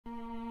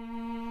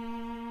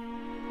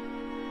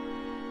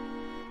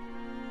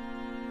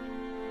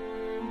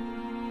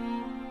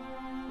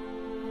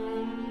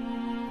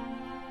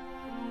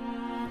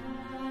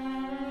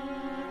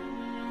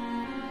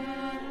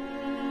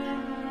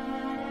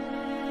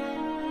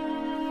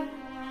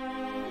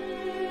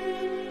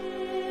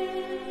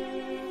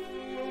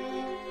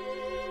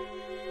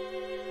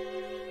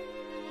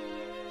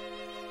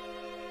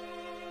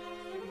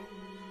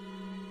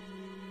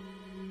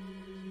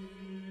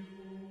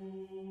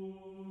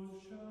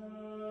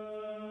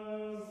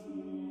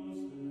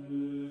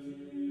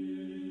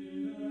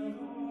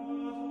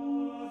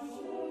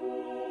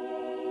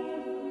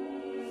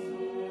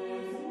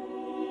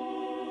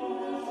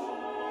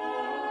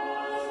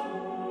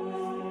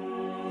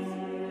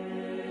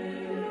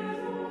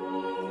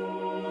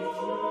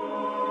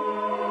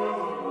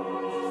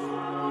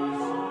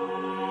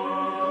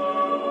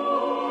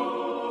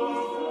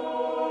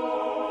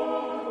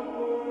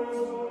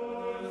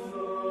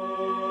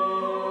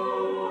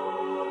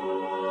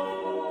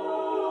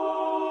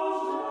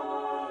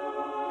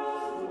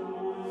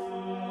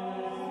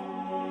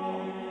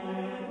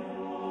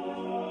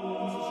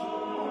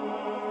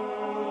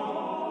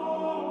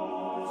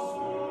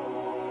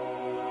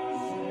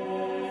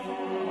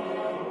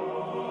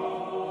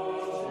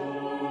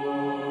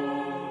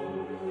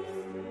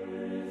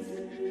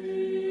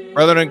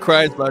Brethren in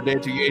Christ,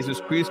 Laudate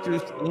Jesus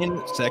Christus in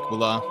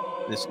Secula.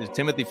 This is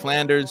Timothy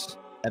Flanders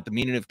at the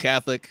Meaning of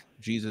Catholic.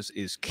 Jesus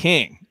is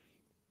King.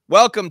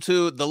 Welcome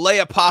to the Lay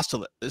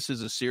Apostolate. This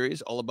is a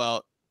series all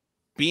about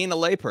being a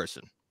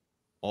layperson,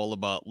 all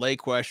about lay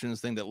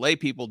questions, things that lay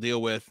people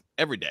deal with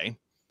every day.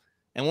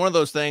 And one of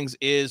those things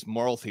is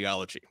moral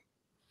theology,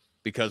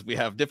 because we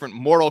have different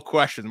moral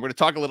questions. We're going to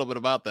talk a little bit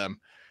about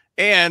them.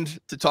 And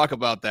to talk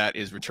about that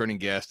is returning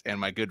guest and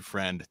my good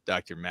friend,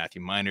 Dr.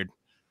 Matthew Minard.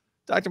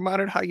 Dr.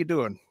 Minard, how you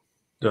doing?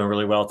 Doing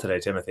really well today,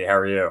 Timothy. How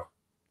are you?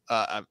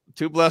 I'm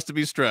too blessed to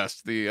be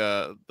stressed.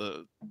 The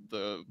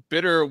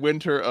bitter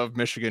winter of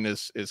Michigan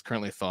is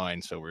currently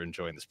thawing, so we're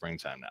enjoying the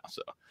springtime now.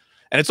 So,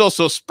 and it's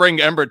also spring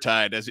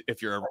embertide, as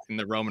if you're in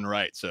the Roman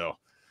Rite. So,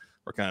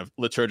 we're kind of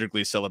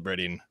liturgically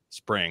celebrating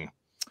spring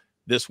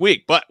this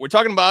week. But we're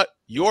talking about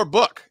your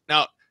book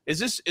now. Is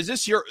this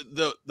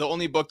the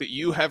only book that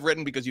you have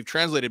written, because you've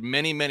translated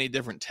many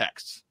different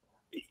texts?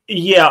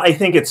 Yeah, I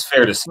think it's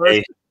fair to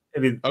say. I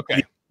mean,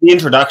 okay. The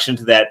introduction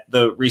to that,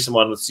 the recent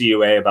one with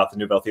CUA about the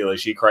Nouvelle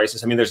Theologie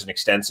crisis, I mean, there's an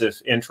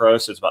extensive intro,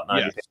 so it's about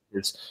 90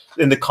 pages.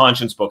 And the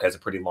Conscience book has a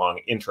pretty long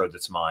intro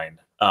that's mine.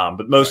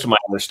 But most of my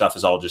other stuff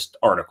is all just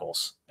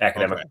articles,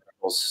 academic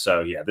articles. So,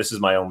 yeah, this is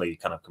my only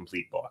kind of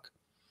complete book.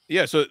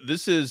 Yeah, so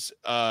this is,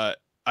 I'm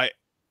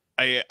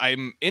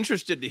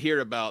interested to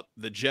hear about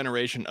the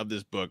generation of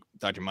this book,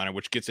 Dr. Minard,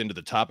 which gets into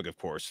the topic, of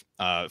course.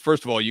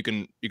 First of all, you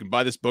can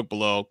buy this book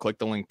below. Click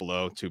the link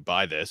below to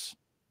buy this.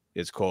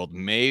 It's called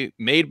Made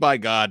by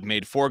God,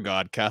 Made for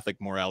God, Catholic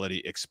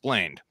Morality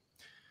Explained.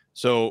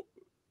 So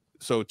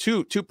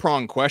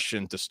two-pronged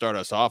question to start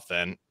us off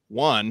then.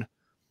 One,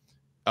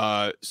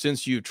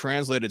 since you've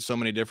translated so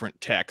many different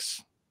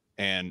texts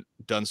and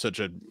done such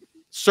a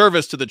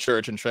service to the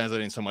church and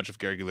translating so much of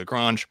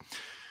Garrigou-Lagrange,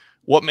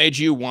 what made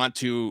you want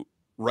to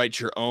write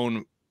your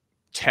own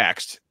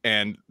text?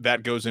 And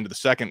that goes into the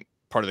second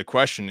part of the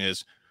question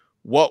is,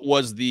 what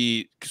was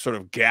the sort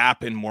of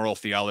gap in moral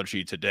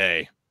theology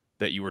today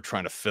that you were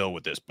trying to fill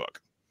with this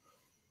book?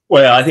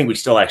 Well, I think we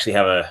still actually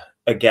have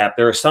a gap.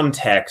 There are some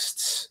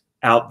texts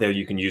out there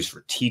you can use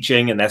for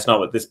teaching, and that's not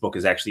what this book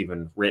is actually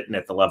even written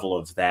at the level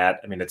of that.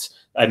 I mean,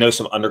 I know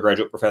some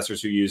undergraduate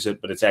professors who use it,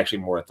 but it's actually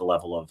more at the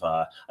level of,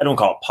 I don't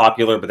call it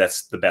popular, but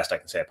that's the best I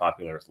can say, a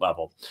popular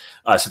level.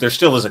 So there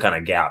still is a kind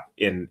of gap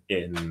in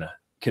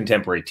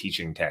contemporary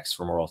teaching texts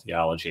for moral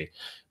theology.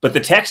 But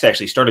the text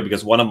actually started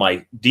because one of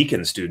my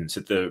deacon students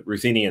at the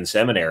Ruthenian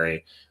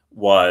Seminary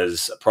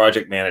was a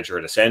project manager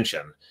at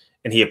Ascension.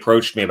 And he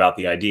approached me about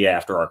the idea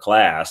after our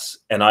class.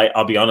 And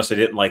I'll be honest, I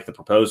didn't like the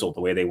proposal,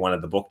 the way they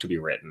wanted the book to be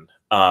written.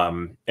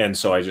 And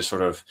so I just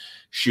sort of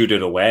shooed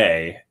it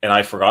away and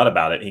I forgot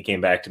about it. He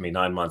came back to me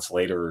 9 months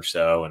later or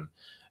so and,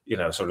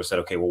 sort of said,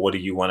 okay, well, what do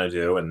you want to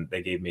do? And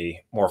they gave me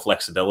more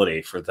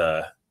flexibility for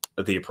the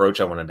approach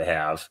I wanted to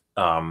have,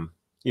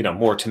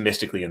 more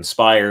Thomistically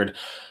inspired.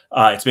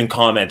 It's been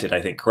commented,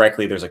 I think,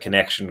 correctly. There's a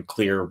connection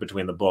clear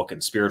between the book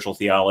and spiritual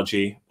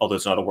theology. Although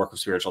it's not a work of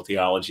spiritual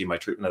theology, my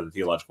treatment of the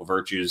theological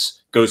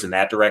virtues goes in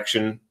that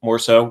direction more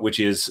so, which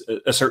is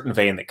a certain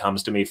vein that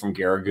comes to me from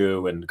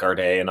Garrigou and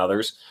Gardet and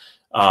others.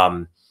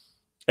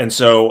 And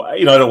so, I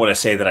don't want to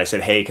say that I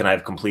said, hey, can I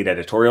have complete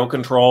editorial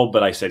control?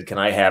 But I said, can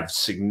I have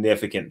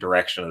significant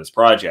direction of this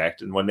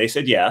project? And when they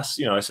said yes,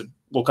 I said,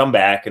 we'll come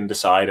back and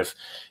decide if,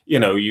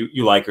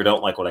 you like or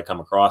don't like what I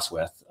come across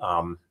with.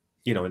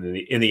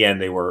 In the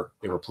end, they were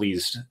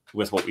pleased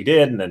with what we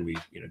did. And then we,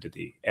 did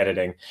the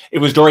editing. It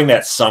was during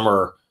that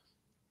summer,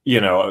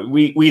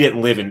 we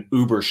didn't live in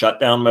uber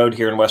shutdown mode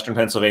here in Western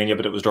Pennsylvania,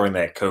 but it was during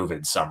that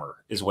COVID summer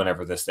is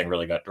whenever this thing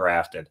really got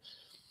drafted.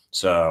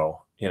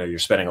 So, you're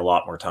spending a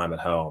lot more time at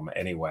home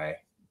anyway.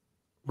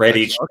 Read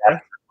each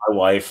chapter. My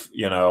wife,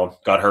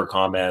 got her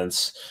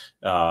comments,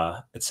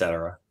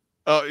 etc.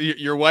 Oh,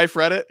 your wife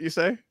read it, you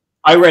say?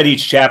 I read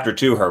each chapter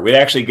to her. We'd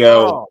actually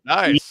go. Oh,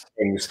 nice.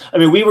 Things. I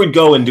mean, we would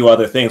go and do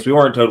other things. We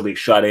weren't totally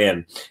shut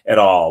in at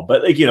all.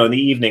 But in the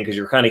evening, because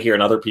you're kind of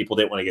hearing other people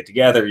didn't want to get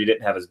together, you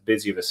didn't have as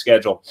busy of a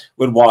schedule,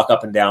 would walk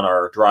up and down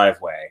our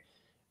driveway,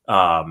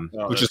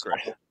 which is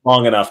great.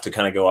 Long enough to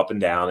kind of go up and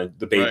down. And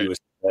the baby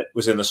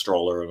was in the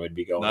stroller and would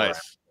be going around.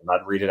 And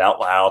I'd read it out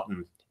loud.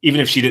 And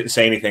even if she didn't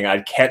say anything,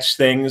 I'd catch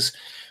things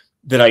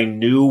that I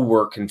knew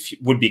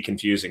would be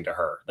confusing to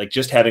her. Like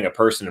just having a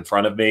person in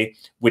front of me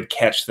would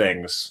catch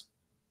things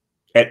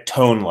at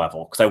tone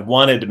level because I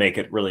wanted to make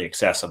it really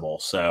accessible.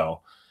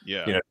 So,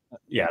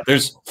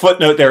 there's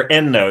footnote there,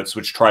 end notes,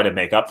 which try to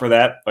make up for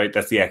that. Right.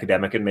 That's the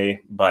academic in me.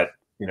 But,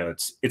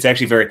 it's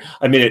actually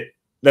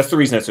that's the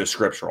reason it's so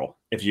scriptural.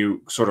 If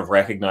you sort of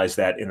recognize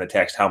that in the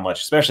text, how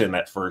much, especially in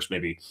that first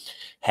maybe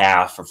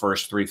half or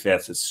first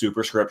 3/5, it's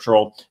super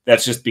scriptural.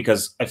 That's just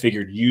because I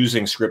figured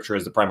using scripture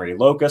as the primary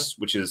locus,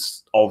 which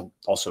is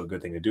also a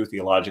good thing to do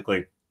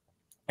theologically,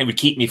 it would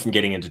keep me from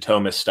getting into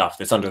Thomist stuff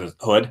that's under the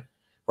hood,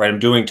 right? I'm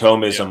doing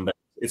Thomism, but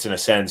it's in a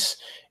sense,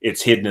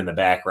 it's hidden in the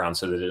background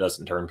so that it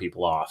doesn't turn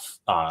people off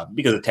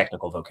because of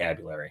technical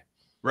vocabulary.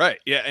 Right.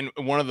 Yeah. And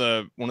one of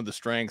the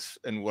strengths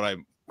and what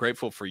I'm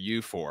grateful for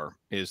you for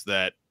is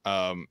that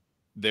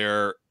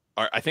there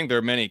I think there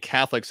are many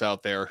Catholics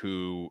out there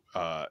who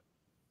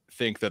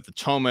think that the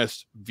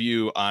Thomist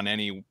view on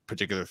any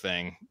particular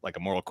thing, like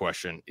a moral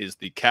question, is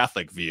the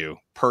Catholic view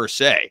per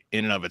se,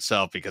 in and of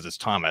itself, because it's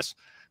Thomas.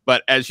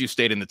 But as you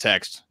state in the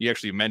text, you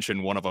actually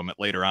mentioned one of them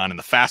later on in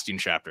the fasting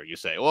chapter. You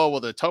say, well,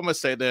 the Thomists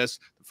say this,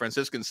 the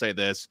Franciscans say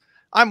this.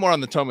 I'm more on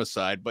the Thomist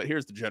side, but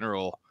here's the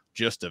general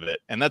gist of it.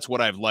 And that's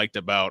what I've liked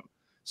about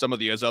some of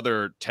these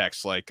other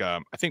texts. Like, I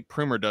think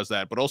Prumer does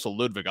that, but also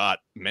Ludwig Ott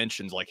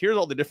mentions, like, here's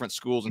all the different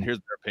schools and here's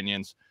their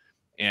opinions.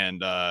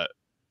 And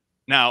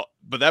now,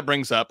 but that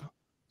brings up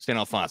St.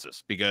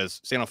 Alphonsus,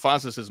 because St.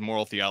 Alphonsus's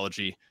moral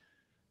theology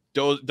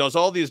does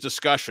all these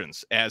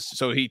discussions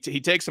so he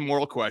takes a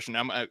moral question.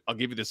 I'll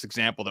give you this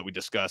example that we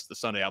discussed, the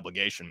Sunday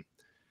obligation.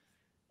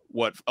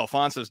 What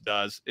Alphonsus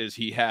does is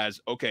he has,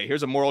 okay,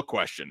 here's a moral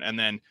question, and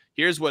then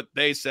here's what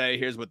they say,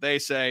 here's what they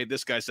say,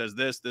 this guy says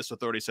this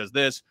authority says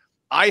this,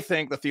 I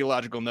think the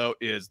theological note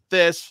is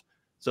this,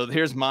 so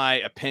here's my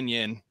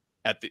opinion,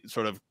 at the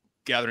sort of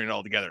gathering it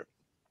all together.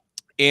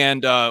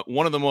 And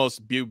one of the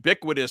most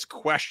ubiquitous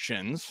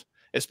questions,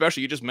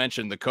 especially, you just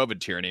mentioned the COVID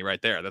tyranny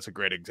right there, that's a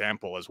great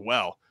example as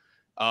well.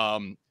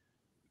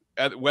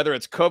 Whether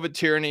it's COVID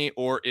tyranny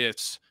or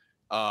it's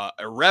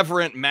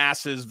irreverent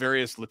masses,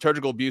 various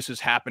liturgical abuses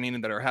happening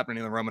that are happening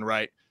in the Roman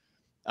Rite,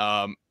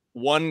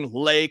 one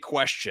lay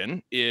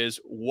question is,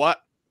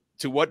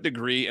 to what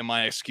degree am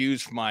I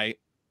excused from my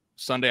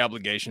Sunday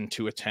obligation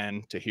to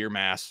attend, to hear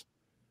Mass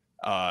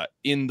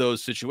in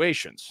those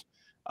situations?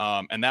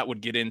 And that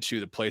would get into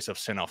the place of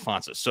St.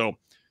 Alphonsus. So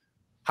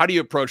how do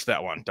you approach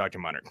that one, Dr.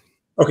 Meinert?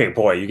 Okay,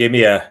 boy, you gave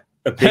me a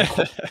big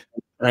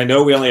and I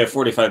know we only have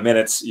 45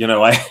 minutes. You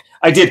know,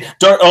 I did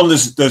on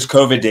those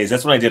COVID days.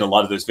 That's when I did a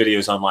lot of those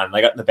videos online. And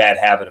I got in the bad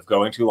habit of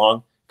going too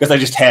long because I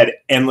just had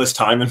endless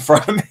time in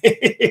front of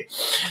me.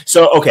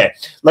 So, okay,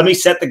 let me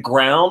set the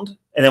ground,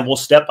 and then we'll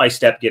step by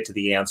step get to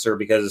the answer,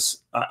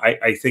 because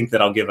I think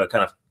that I'll give a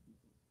kind of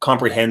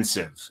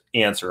comprehensive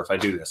answer if I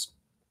do this.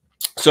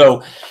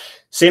 So,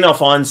 St.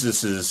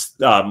 Alphonsus's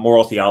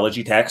moral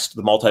theology text,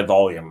 the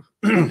multi-volume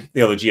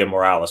Theologia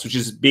Moralis, which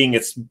is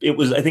it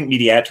was, I think,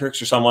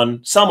 Mediatrix or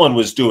someone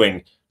was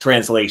doing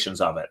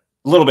translations of it.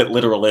 A little bit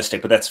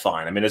literalistic, but that's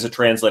fine. I mean, as a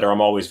translator, I'm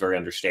always very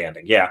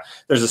understanding. Yeah,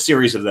 there's a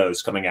series of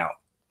those coming out.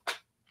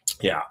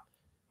 Yeah.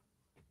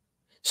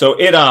 So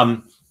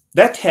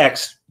that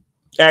text,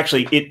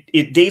 actually,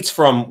 it dates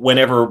from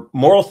whenever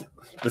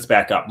let's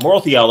back up. Moral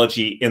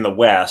theology in the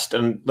West,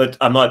 and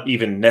I'm not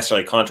even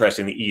necessarily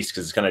contrasting the East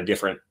because it's kind of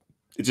different.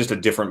 It's just a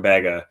different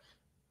bag of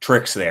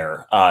tricks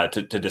there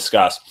to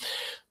discuss.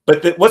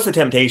 But what's the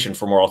temptation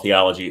for moral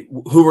theology?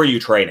 Who are you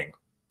training?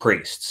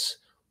 Priests.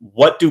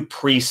 What do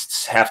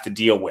priests have to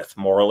deal with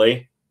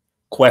morally?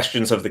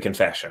 Questions of the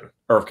confession,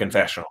 or of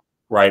confessional,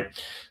 right?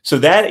 So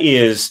that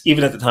is,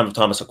 even at the time of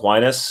Thomas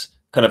Aquinas,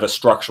 kind of a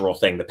structural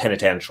thing, the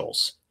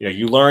penitentials. You know,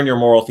 you learn your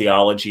moral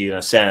theology in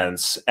a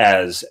sense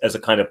as a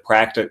kind of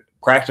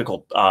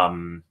practical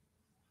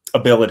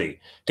ability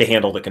to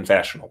handle the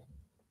confessional.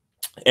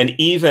 And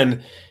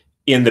even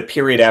in the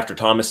period after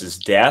Thomas's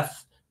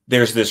death,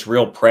 there's this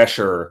real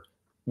pressure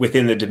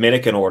within the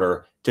Dominican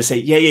order to say,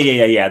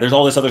 yeah. There's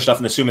all this other stuff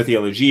in the Summa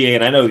Theologiae,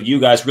 and I know you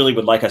guys really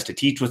would like us to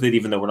teach with it,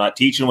 even though we're not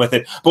teaching with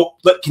it.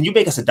 But can you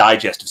make us a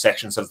digest of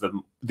sections of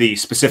the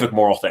specific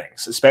moral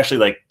things, especially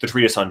like the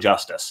Treatise on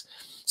Justice,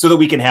 so that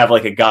we can have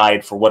like a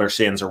guide for what are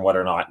sins or what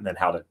are not, and then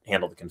how to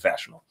handle the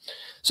confessional.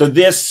 So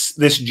this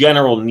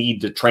general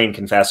need to train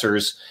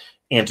confessors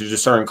and to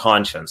discern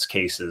conscience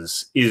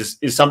cases is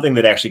something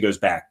that actually goes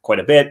back quite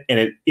a bit, and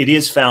it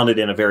is founded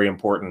in a very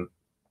important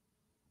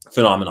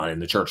phenomenon in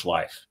the church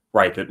life,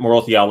 right? That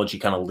moral theology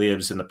kind of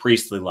lives in the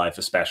priestly life,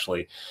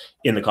 especially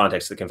in the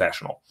context of the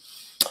confessional.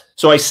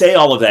 So I say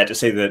all of that to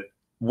say that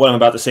what I'm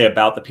about to say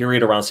about the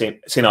period around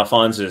St.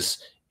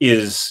 Alphonsus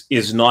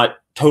is not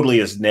totally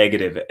as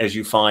negative as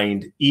you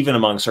find even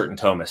among certain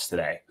Thomists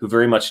today, who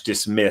very much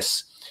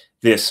dismiss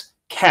this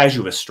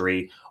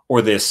casuistry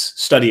or this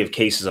study of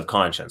cases of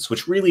conscience,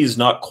 which really is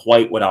not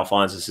quite what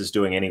Alphonsus is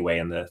doing anyway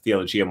in the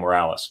Theologia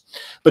Moralis.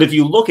 But if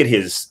you look at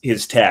his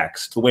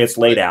text, the way it's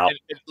laid out.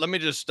 Let me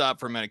just stop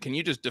for a minute. Can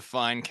you just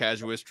define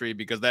casuistry?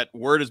 Because that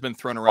word has been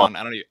thrown around.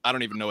 I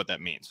don't even know what that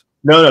means.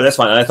 No, that's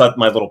fine. I thought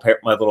my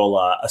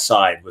little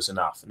aside was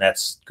enough, and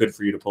that's good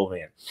for you to pull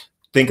me in.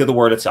 Think of the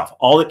word itself.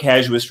 All that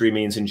casuistry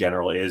means in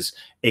general is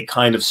a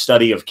kind of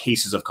study of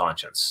cases of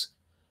conscience.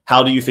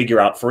 How do you figure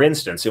out, for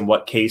instance, in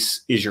what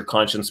case is your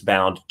conscience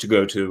bound to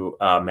go to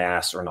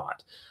Mass or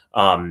not?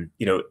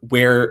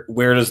 Where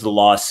does the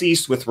law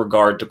cease with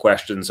regard to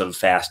questions of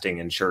fasting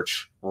and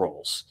church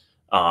rules?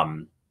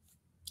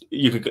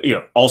 You could,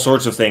 all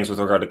sorts of things with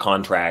regard to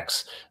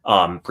contracts,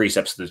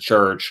 precepts of the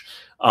church.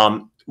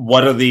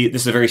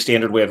 This is a very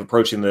standard way of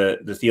approaching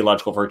the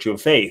theological virtue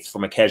of faith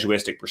from a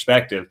casuistic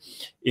perspective,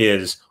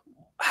 is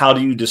how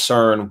do you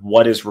discern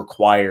what is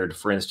required,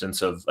 for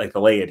instance, of like the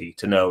laity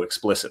to know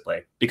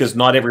explicitly? Because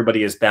not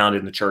everybody is bound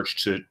in the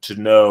church to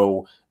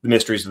know the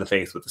mysteries of the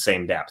faith with the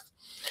same depth.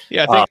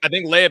 Yeah, I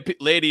think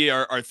laity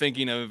are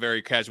thinking of a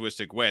very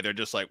casuistic way. They're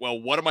just like, well,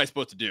 what am I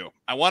supposed to do?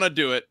 I want to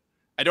do it.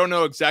 I don't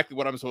know exactly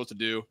what I'm supposed to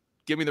do.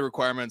 Give me the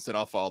requirements and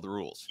I'll follow the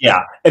rules.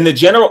 Yeah. And the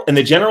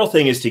general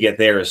thing is to get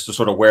there is to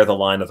sort of where the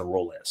line of the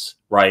rule is,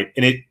 right?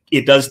 And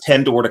it does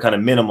tend toward a kind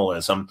of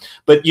minimalism.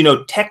 But, you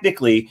know,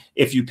 technically,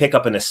 if you pick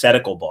up an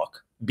ascetical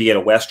book, be it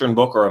a Western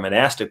book or a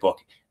monastic book,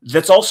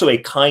 that's also a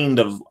kind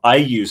of, I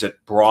use it,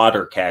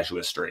 broader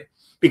casuistry,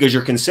 because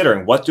you're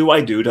considering, what do I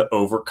do to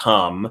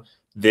overcome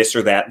this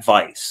or that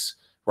vice,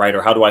 right?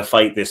 Or how do I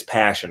fight this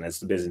passion, as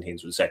the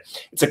Byzantines would say?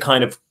 It's a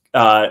kind of,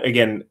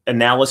 again,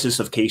 analysis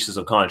of cases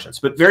of conscience.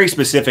 But very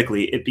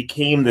specifically, it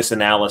became this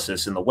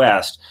analysis in the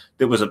West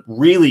that was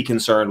really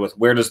concerned with,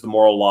 where does the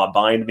moral law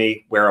bind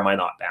me? Where am I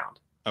not bound?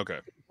 Okay.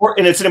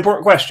 And it's an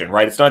important question,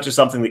 right? It's not just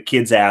something that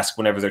kids ask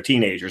whenever they're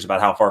teenagers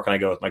about how far can I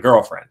go with my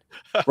girlfriend,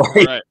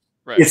 right?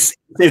 Right.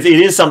 It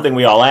is something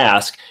we all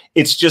ask.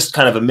 It's just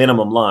kind of a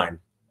minimum line.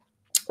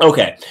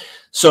 Okay.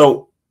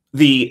 So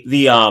the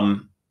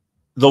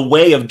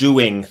way of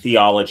doing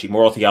theology,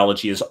 moral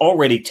theology, is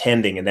already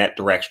tending in that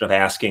direction of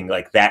asking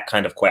like that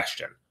kind of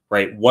question,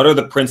 right? What are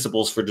the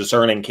principles for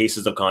discerning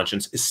cases of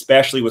conscience,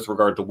 especially with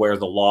regard to where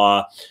the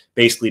law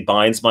basically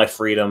binds my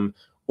freedom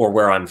or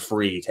where I'm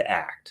free to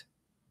act?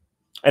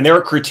 And there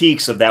are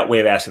critiques of that way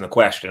of asking the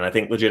question. I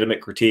think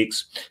legitimate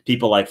critiques,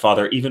 people like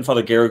Father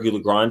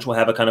Garrigou-Lagrange will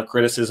have a kind of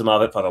criticism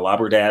of it, Father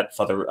Labordat,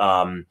 Father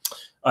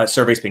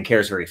Servais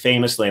Pincares very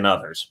famously, and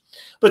others.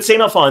 But St.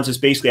 Alphonsus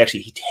basically,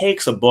 actually, he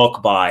takes a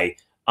book by,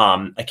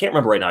 I can't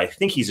remember right now, I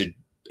think he's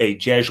a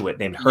Jesuit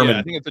named Hermann. Yeah,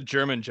 I think it's a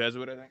German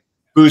Jesuit, I think.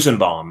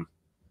 Busenbaum.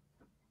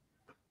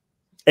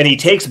 And he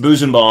takes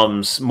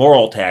Busenbaum's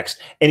moral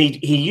text, and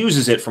he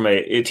uses it from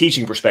a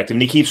teaching perspective,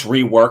 and he keeps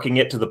reworking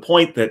it to the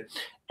point that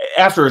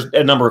after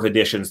a number of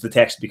editions, the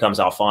text becomes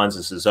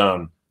Alphonsus's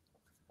own.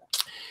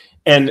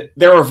 And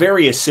there are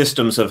various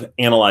systems of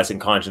analyzing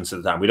conscience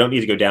at the time. We don't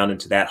need to go down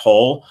into that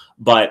hole,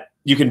 but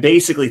you can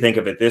basically think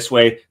of it this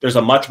way. There's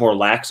a much more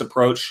lax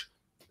approach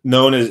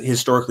known as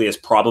historically as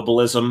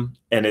probabilism.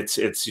 And it's,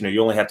 you know,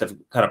 you only have to have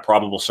kind of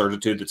probable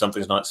certitude that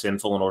something's not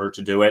sinful in order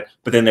to do it.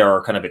 But then there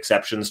are kind of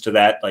exceptions to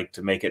that, like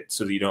to make it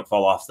so that you don't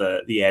fall off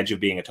the edge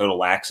of being a total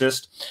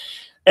laxist.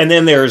 And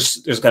then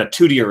there's kind of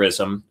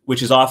Tutierism,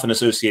 which is often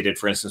associated,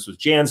 for instance, with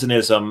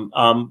Jansenism.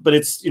 But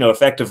it's, you know,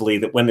 effectively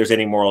that when there's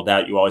any moral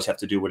doubt, you always have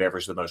to do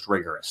whatever's the most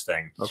rigorous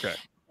thing. Okay.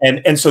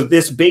 And so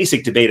this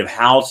basic debate of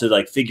how to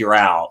like figure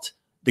out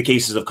the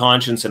cases of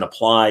conscience and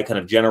apply kind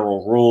of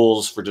general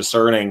rules for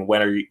discerning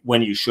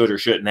when you should or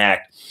shouldn't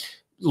act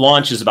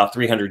launches about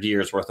 300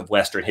 years worth of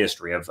Western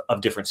history of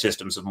different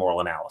systems of moral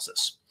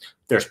analysis.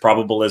 There's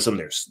probabilism,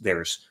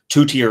 there's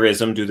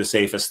Tutierism, do the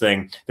safest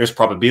thing. There's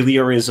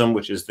probabiliarism,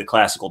 which is the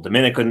classical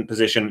Dominican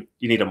position.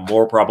 You need a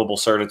more probable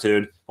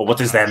certitude. But what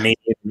does that mean?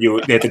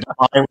 They have to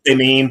define what they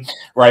mean,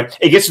 right?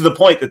 It gets to the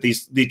point that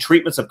the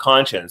treatments of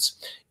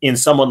conscience in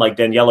someone like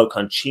Danielo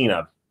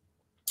Concina,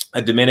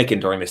 a Dominican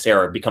during this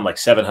era, become like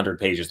 700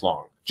 pages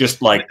long.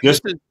 Just like this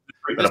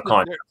treatment of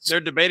conscience. They're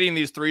debating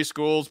these three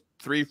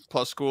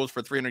plus schools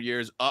for 300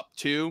 years up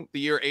to the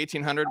year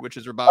 1800, which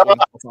is about when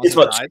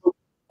Alphonsus died.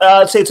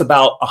 I'd say it's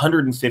about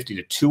 150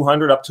 to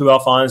 200 up to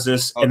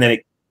Alphonsus, okay. And then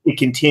it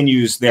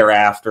continues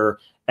thereafter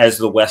as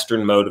the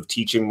Western mode of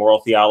teaching moral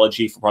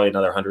theology for probably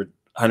another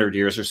 100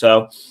 years or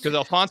so. Because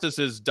Alphonsus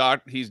is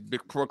he's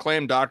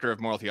proclaimed doctor of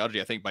moral theology,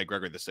 I think, by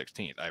Gregory the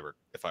 16th,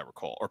 if I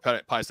recall, or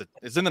Pius.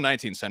 It's in the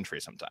 19th century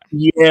sometime.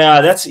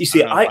 Yeah, that's, you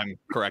see, I'm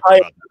correct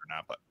about that or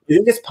not, but I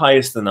think it's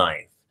Pius the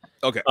Ninth.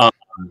 Okay.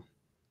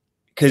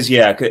 Because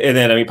and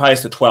then I mean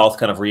Pius the 12th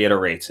kind of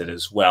reiterates it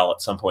as well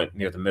at some point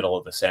near the middle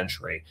of the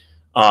century.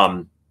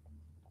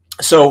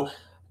 So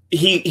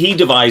he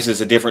devises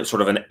a different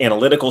sort of an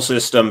analytical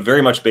system,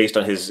 very much based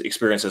on his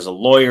experience as a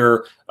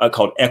lawyer,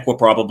 called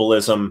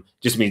equiprobabilism.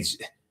 Just means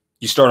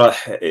you start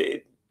off.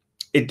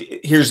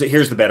 Here's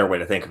the better way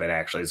to think of it.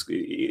 Actually,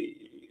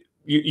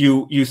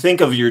 you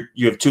think of you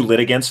have two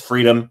litigants,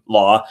 freedom,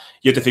 law.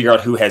 You have to figure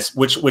out who has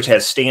which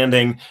has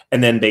standing,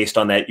 and then based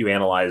on that, you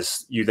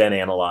then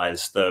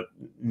analyze the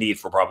need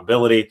for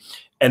probability.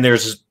 And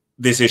there's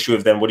this issue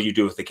of then what do you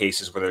do with the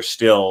cases where there's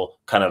still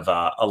kind of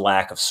a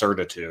lack of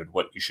certitude,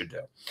 what you should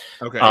do.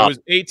 Okay. It was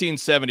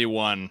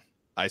 1871.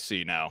 I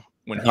see now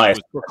when he was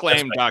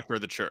proclaimed doctor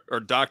of the church or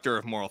doctor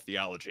of moral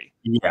theology.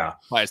 Yeah.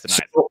 Pius the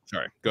Ninth.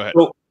 Sorry, go ahead.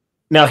 So,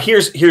 now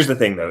here's the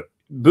thing though.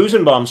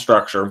 Busenbaum's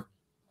structure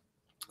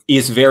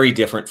is very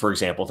different, for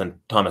example, than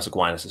Thomas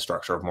Aquinas'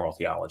 structure of moral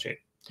theology.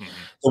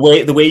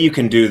 Mm-hmm. The way you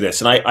can do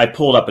this, and I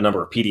pulled up a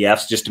number of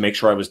PDFs just to make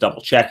sure I was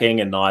double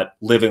checking and not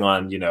living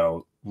on,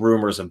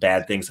 rumors of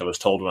bad things I was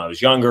told when I was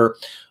younger.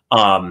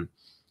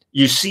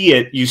 You see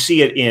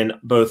it in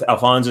both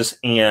Alphonsus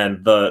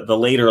and the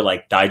later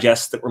like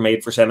digests that were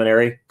made for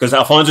seminary, because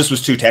Alphonsus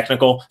was too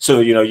technical. So,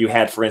 you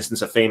had, for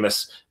instance, a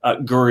famous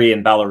Guri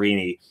and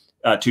Ballerini,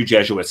 two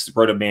Jesuits, that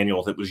wrote a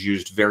manual that was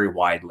used very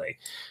widely.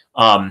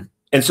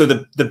 And so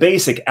the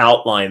basic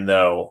outline,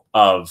 though,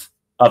 of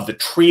the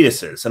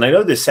treatises, and I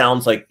know this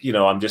sounds like,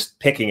 I'm just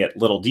picking at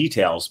little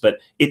details, but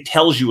it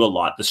tells you a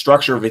lot. The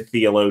structure of a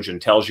theologian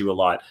tells you a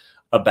lot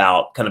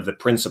about kind of the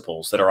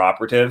principles that are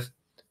operative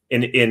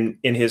in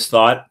his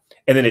thought.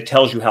 And then it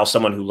tells you how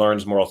someone who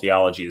learns moral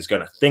theology is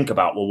going to think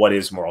about, well, what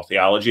is moral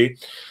theology?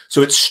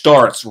 So it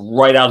starts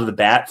right out of the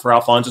bat for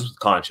Alphonsus with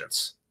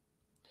conscience.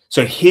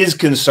 So his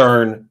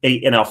concern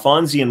in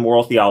Alphonsian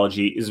moral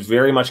theology is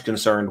very much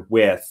concerned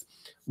with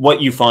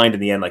what you find in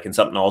the end, like in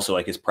something also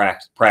like his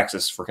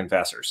praxis for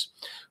confessors,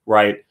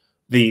 right?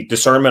 The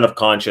discernment of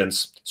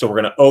conscience. So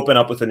we're going to open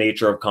up with the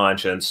nature of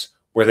conscience.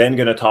 We're then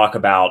going to talk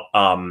about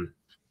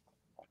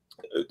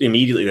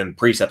immediately then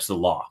precepts of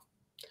the law.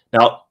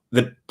 Now,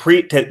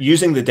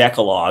 using the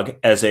Decalogue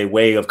as a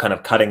way of kind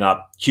of cutting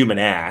up human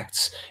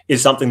acts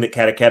is something that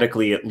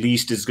catechetically at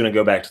least is going to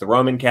go back to the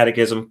Roman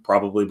Catechism,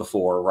 probably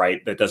before,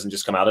 right? That doesn't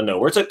just come out of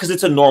nowhere. Because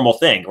it's a normal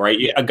thing, right?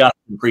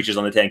 Augustine preaches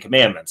on the Ten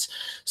Commandments.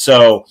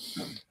 So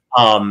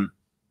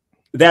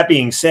that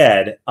being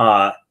said,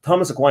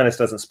 Thomas Aquinas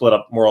doesn't split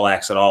up moral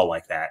acts at all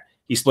like that.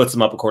 He splits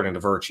them up according to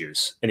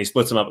virtues, and he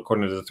splits them up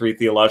according to the 3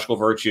 theological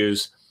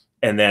virtues,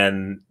 and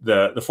then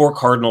the 4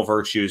 cardinal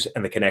virtues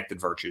and the connected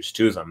virtues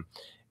to them.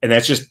 And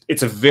that's just,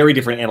 it's a very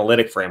different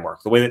analytic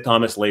framework. The way that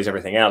Thomas lays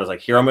everything out is like,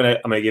 here, I'm going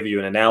to give you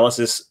an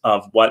analysis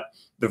of what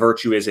the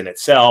virtue is in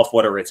itself.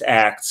 What are its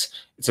acts?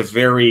 It's a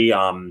very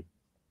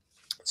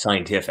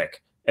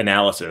scientific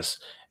analysis.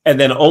 And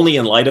then only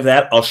in light of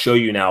that, I'll show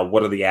you now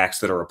what are the acts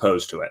that are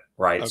opposed to it,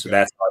 right? Okay. So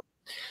that's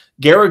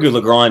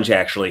Garrigou-Lagrange,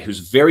 actually,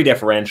 who's very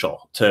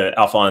deferential to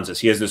Alphonsus.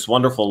 He has this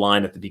wonderful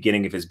line at the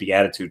beginning of his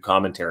Beatitude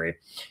commentary.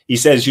 He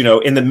says, you know,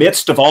 in the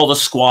midst of all the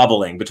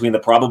squabbling between the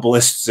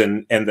probabilists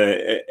and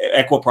the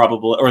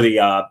equiprobable or the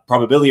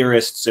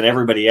probabiliarists and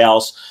everybody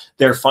else,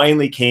 there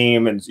finally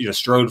came and, you know,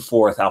 strode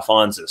forth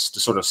Alphonsus to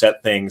sort of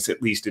set things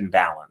at least in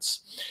balance.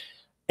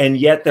 And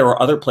yet there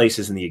are other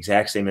places in the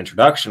exact same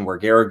introduction where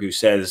Garrigou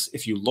says,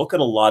 if you look at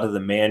a lot of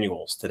the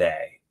manuals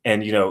today,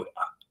 and, you know,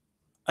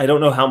 I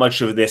don't know how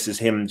much of this is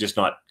him just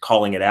not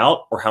calling it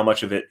out or how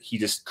much of it he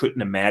just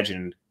couldn't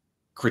imagine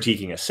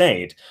critiquing a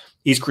saint.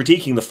 He's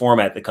critiquing the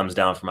format that comes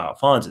down from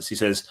Alphonsus. He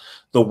says,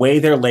 the way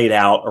they're laid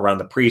out around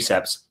the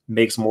precepts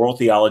makes moral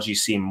theology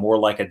seem more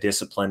like a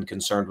discipline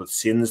concerned with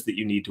sins that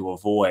you need to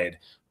avoid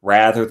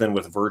rather than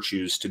with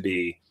virtues to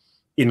be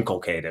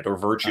inculcated or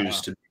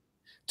virtues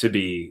to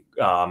be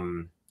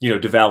you know,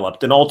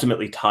 developed and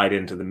ultimately tied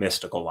into the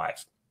mystical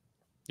life.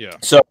 Yeah.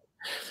 So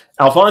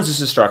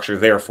Alphonsus' structure,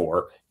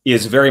 therefore,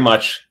 is very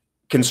much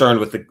concerned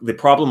with the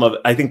problem of,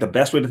 I think the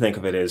best way to think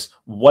of it is,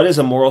 what is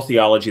a moral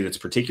theology that's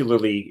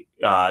particularly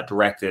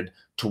directed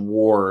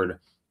toward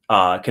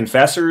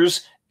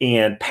confessors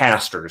and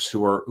pastors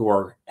who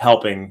are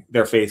helping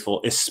their faithful,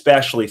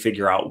 especially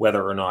figure out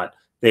whether or not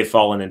they've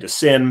fallen into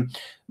sin,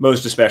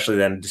 most especially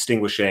then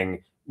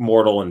distinguishing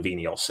mortal and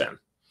venial sin.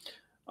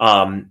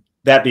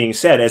 That being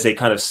said, as a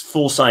kind of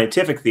full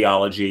scientific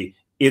theology,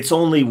 it's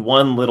only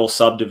one little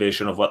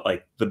subdivision of what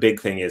like the big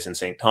thing is in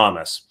St.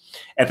 Thomas.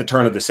 At the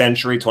turn of the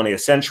century,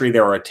 20th century,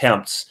 there are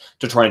attempts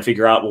to try and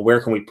figure out, well,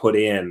 where can we put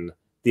in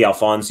the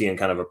Alphonsian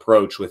kind of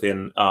approach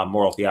within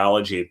moral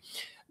theology?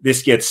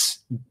 This gets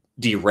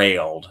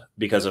derailed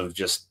because of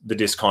just the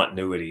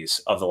discontinuities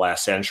of the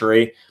last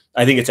century.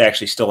 I think it's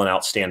actually still an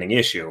outstanding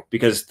issue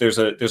because there's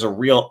a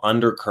real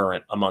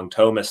undercurrent among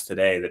Thomists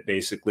today that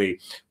basically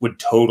would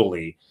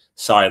totally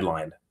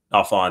sideline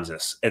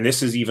Alphonsus. And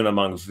this is even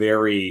among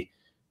very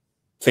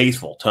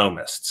faithful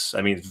Thomists.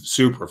 I mean,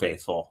 super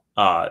faithful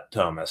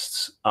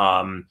Thomists.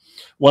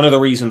 One of the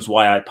reasons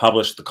why I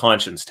published the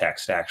conscience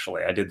text,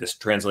 actually, I did this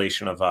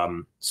translation of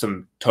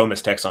some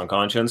Thomist texts on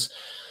conscience,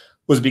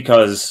 was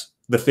because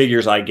the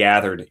figures I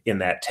gathered in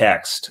that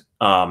text,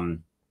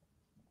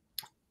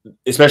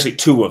 especially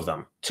two of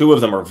them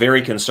are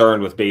very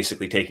concerned with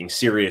basically taking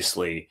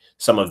seriously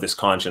some of this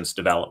conscience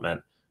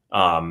development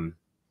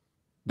that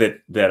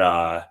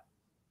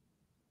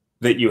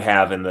you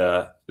have in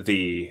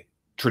the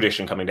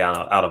tradition coming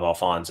down out of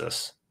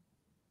Alphonsus.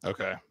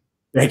 Okay.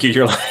 Thank you.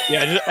 You're like,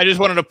 yeah. I just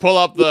wanted to pull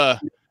up the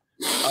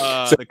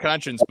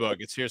conscience book.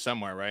 It's here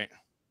somewhere, right?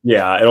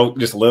 Yeah, it'll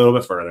just a little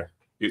bit further.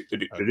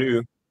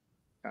 Okay.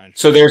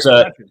 So there's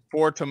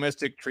 4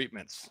 Thomistic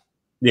treatments.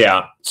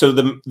 Yeah. So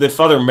the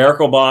Father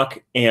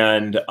Merkelbach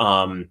and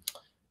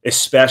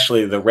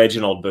especially the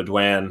Reginald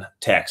Baudouin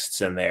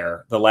texts in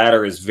there. The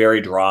latter is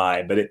very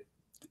dry, but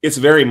it's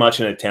very much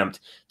an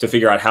attempt to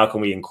figure out how can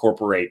we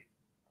incorporate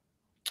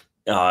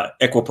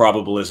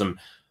equiprobabilism,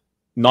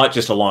 not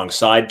just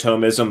alongside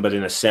Thomism, but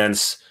in a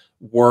sense,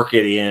 work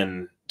it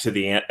in to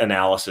the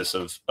analysis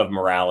of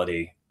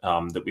morality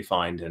that we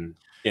find in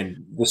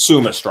the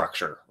Summa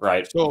structure,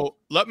 right? So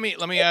let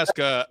me ask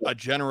a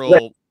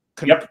general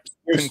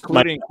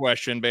concluding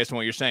question based on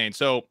what you're saying.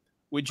 So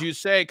would you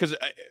say, because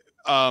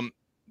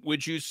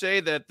would you say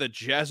that the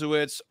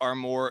Jesuits are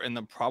more in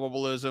the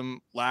probabilism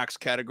lax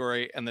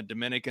category and the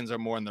Dominicans are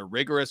more in the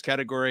rigorous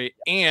category?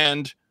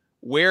 And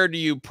where do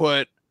you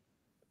put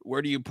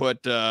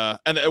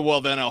and well,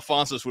 then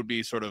Alphonsus would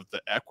be sort of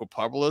the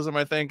equiprobabilism,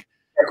 I think.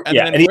 And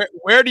then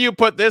where do you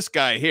put this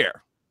guy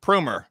here?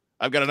 Prumer.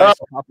 I've got a nice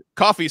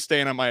coffee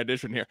stain on my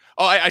edition here.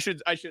 Oh, I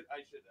should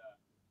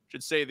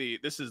say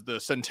this is the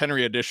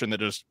centenary edition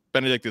that just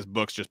Benedictus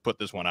Books just put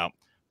this one out.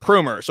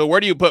 Prumer. So where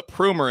do you put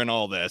Prumer in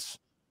all this?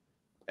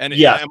 And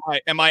Yeah.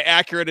 am I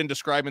accurate in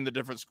describing the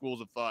different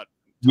schools of thought?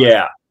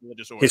 Yeah.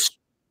 Religious orders?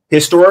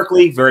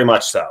 Historically, very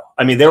much so.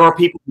 I mean, there are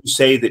people who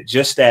say that,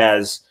 just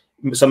as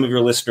some of your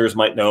listeners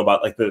might know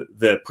about, like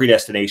the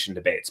predestination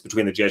debates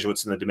between the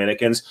Jesuits and the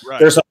Dominicans, Right.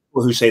 There's some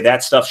people who say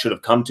that stuff should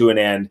have come to an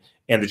end,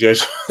 and the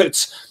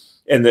Jesuits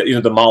and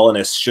the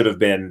Molinists should have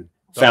been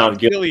found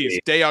guilty.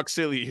 De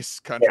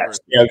auxiliis controversy.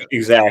 Yes, yeah,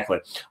 exactly.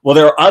 Well,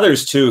 there are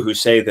others too who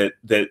say that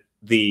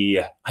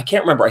I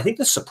can't remember. I think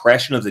the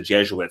suppression of the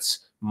Jesuits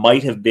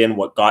might have been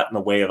what got in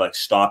the way of, like,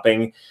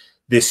 stopping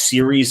this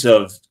series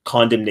of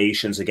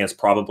condemnations against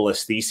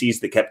probabilist theses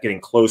that kept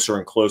getting closer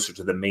and closer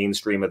to the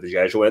mainstream of the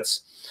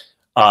Jesuits.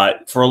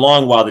 For a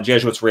long while, the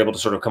Jesuits were able to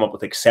sort of come up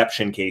with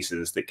exception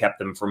cases that kept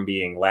them from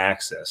being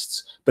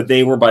laxists, but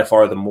they were by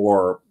far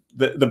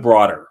the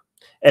broader.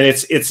 And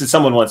it's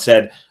someone once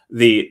said,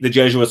 the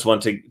Jesuits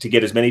want to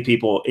get as many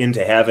people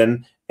into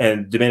heaven,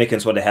 and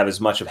Dominicans want to have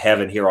as much of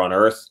heaven here on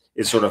earth,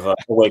 is sort of the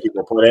way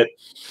people put it.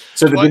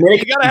 So the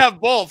Dominicans, you got to have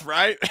both,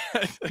 right?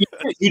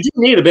 you do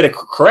need a bit of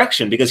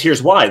correction, because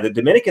here's why. The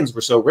Dominicans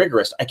were so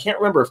rigorous. I can't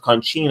remember if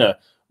Conchina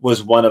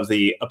was one of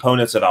the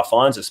opponents of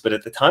Alphonsus, but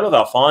at the time of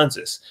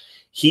Alphonsus,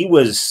 he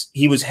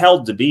was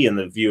held to be, in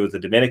the view of the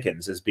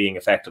Dominicans, as being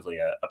effectively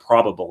a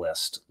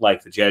probabilist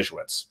like the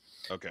Jesuits.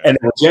 Okay. And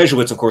the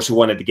Jesuits, of course, who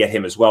wanted to get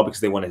him as well because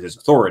they wanted his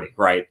authority,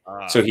 right?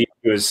 So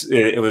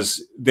there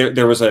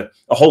was a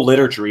whole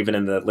literature, even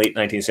in the late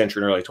 19th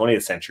century and early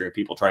 20th century, of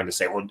people trying to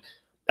say, well,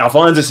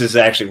 Alphonsus is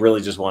actually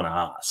really just one of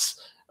us.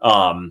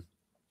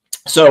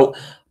 So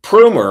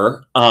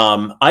Prumer,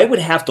 I would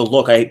have to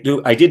look. I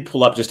did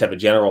pull up, just to have a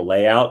general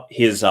layout,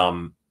 his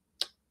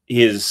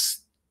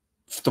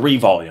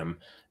 3-volume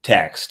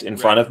text in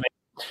front of me.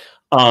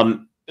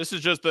 This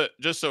is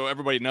just so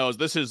everybody knows,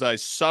 this is a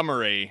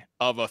summary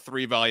of a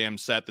 3-volume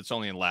set that's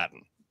only in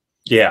Latin.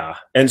 Yeah.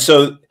 And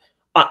so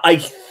I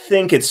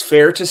think it's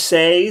fair to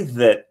say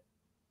that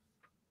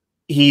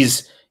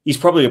he's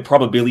probably a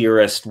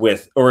probabiliarist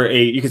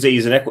you could say he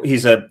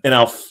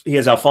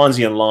has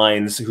Alphonsian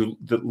lines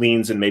that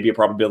leans in maybe a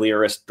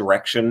probabiliarist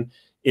direction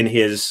in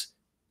his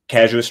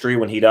casuistry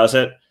when he does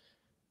it.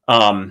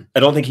 I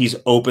don't think he's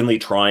openly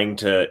trying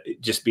to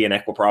just be an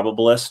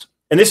equiprobabilist.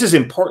 And this is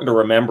important to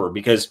remember,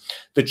 because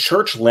the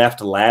church left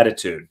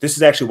latitude. This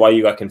is actually why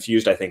you got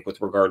confused, I think, with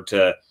regard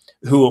to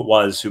who it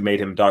was who made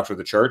him doctor of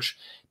the church.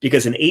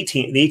 Because in the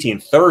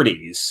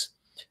 1830s,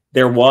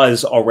 there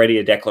was already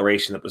a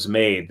declaration that was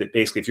made that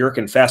basically, if you're a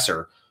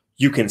confessor,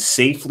 you can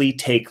safely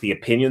take the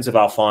opinions of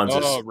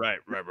Alphonsus. Oh, right.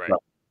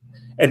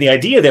 And the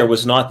idea there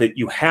was not that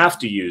you have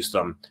to use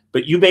them,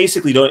 but you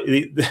basically don't.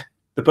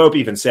 The Pope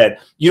even said,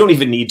 you don't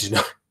even need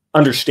to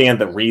understand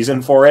the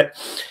reason for it.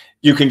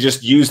 You can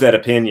just use that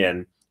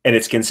opinion, and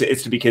it's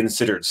to be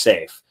considered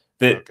safe.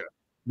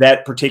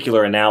 That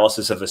particular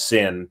analysis of a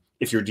sin,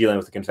 if you're dealing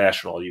with a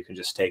confessional, you can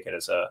just take it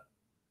as a,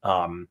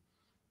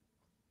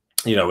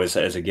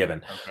 as a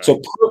given. Okay. So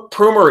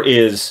Prumer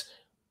is,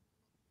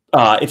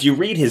 if you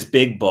read his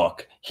big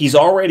book, he's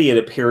already at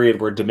a period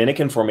where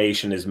Dominican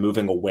formation is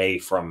moving away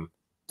from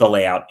the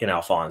layout in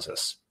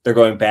Alphonsus. They're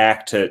going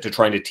back to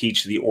trying to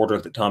teach the order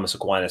that Thomas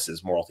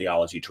Aquinas' moral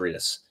theology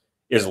treatise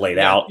is laid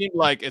out.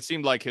 It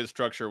seemed like his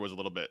structure was a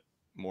little bit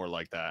more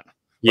like that.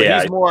 But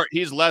yeah,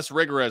 he's less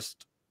rigorous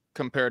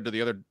compared to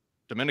the other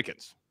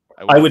Dominicans.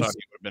 I would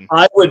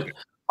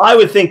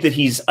think that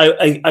he's.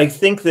 I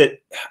think that,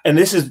 and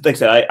this is, like I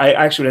said, I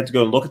actually would have to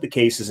go and look at the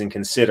cases and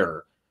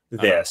consider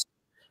this.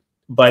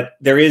 But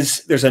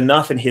there's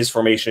enough in his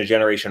formation a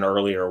generation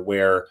earlier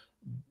where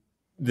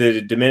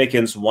the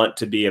Dominicans want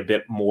to be a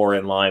bit more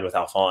in line with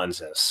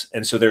Alphonsus.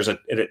 And so there's a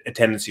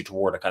tendency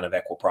toward a kind of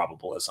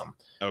equiprobabilism.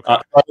 Okay.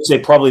 I would say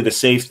probably the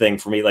safe thing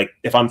for me, like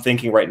if I'm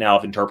thinking right now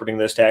of interpreting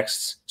those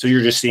texts, so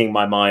you're just seeing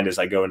my mind as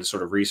I go into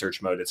sort of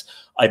research mode,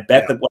 I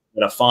bet that what I'm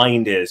going to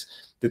find is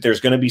that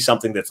there's going to be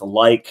something that's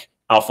like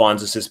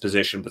Alphonsus's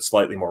position, but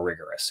slightly more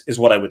rigorous, is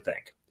what I would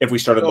think if we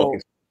started looking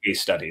at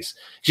case studies.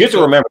 You have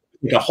to remember,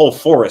 like a whole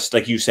forest,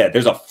 like you said,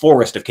 there's a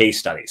forest of case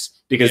studies,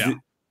 because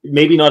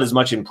maybe not as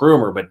much in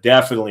Prumer, but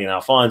definitely in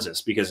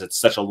Alphonsus, because it's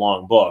such a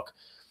long book,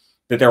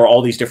 that there are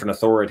all these different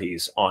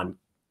authorities on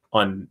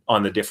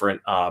the different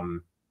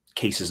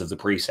cases of the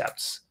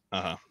precepts.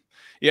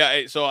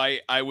 Yeah. So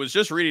I was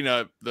just reading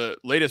the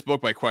latest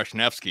book by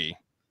Kwasniewski,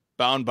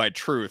 Bound by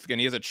Truth, and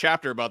he has a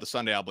chapter about the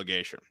Sunday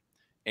obligation.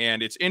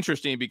 And it's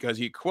interesting because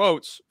he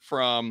quotes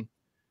from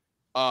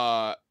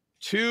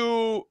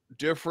four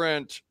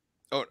different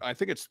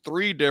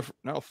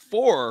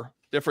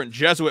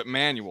Jesuit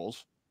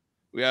manuals.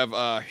 We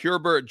have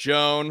Hubert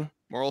Joan,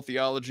 Moral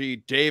Theology,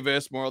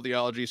 Davis, Moral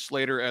Theology,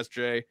 Slater,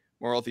 S.J.,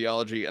 Moral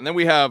Theology. And then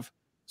we have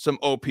some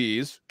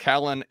OPs,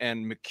 Callan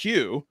and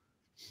McHugh.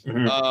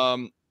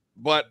 Mm-hmm.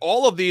 But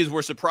all of these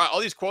were all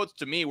these quotes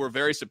to me were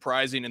very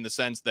surprising in the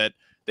sense that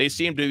they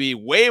seem to be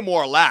way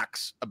more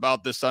lax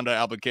about this Sunday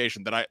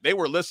application. They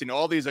were listing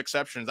all these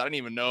exceptions. I didn't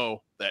even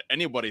know that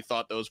anybody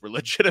thought those were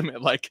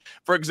legitimate. Like,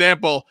 for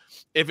example,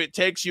 if it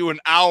takes you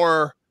an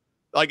hour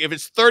like if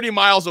it's 30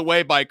 miles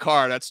away by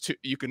car, that's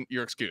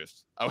you're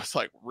excused. I was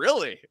like,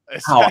 really?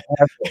 Wow.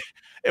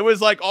 It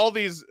was like all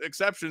these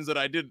exceptions that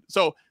I did.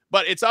 So,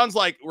 but it sounds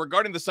like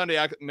regarding the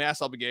Sunday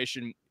mass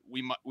obligation,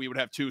 we would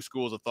have two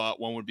schools of thought.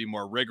 One would be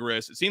more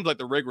rigorous. It seems like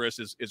the rigorous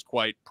is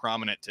quite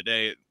prominent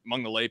today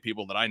among the lay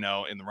people that I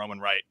know in the Roman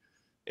Rite.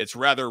 It's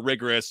rather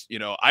rigorous. You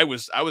know, I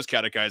was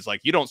catechized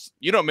like you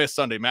don't miss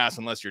Sunday mass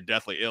unless you're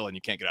deathly ill and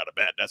you can't get out of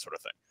bed, that sort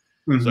of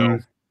thing. So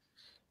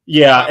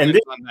yeah, and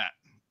on that.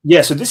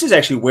 Yeah, so this is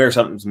actually where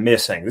something's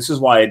missing. This is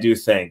why I do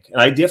think,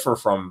 and I differ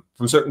from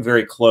certain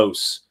very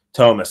close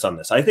Thomists on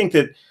this. I think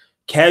that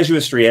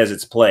casuistry has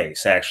its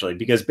place, actually,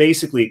 because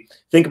basically,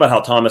 think about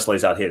how Thomas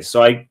lays out his.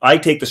 So I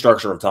take the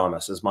structure of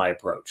Thomas as my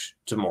approach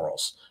to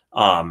morals.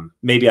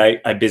 Maybe I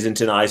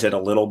Byzantinize it a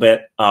little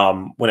bit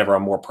whenever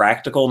I'm more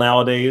practical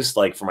nowadays,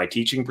 like for my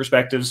teaching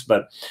perspectives.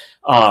 But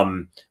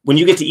when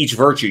you get to each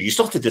virtue, you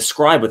still have to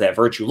describe what that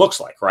virtue looks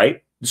like,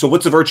 right? So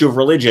what's the virtue of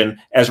religion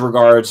as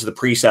regards the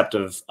precept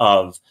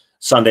of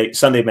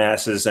Sunday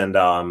masses and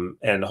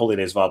holy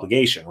days of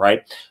obligation,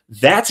 right?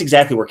 That's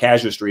exactly where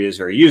casuistry is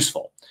very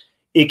useful.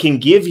 It can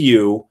give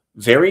you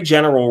very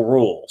general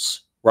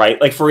rules, right?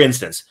 Like for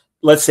instance,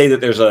 let's say that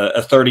there's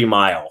a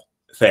 30-mile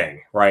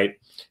thing, right?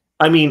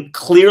 I mean,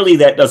 clearly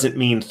that doesn't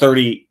mean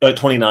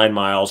 29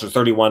 miles or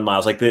 31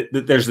 miles. Like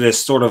there's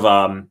this sort of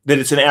that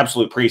it's an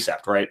absolute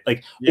precept, right?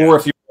 Like, yeah. Or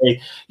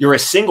if you're a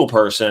single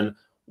person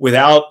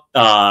without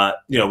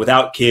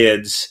without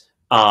kids,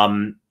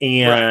 and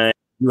right.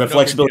 You have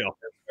flexibility in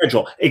your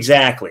schedule,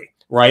 exactly,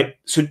 right?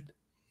 So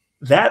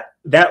that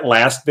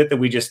last bit that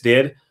we just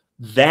did,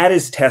 that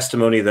is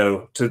testimony,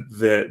 though, to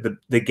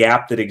the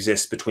gap that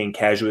exists between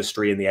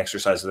casuistry and the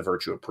exercise of the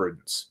virtue of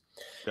prudence.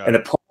 And the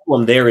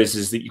problem there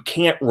is that you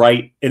can't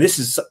write, and this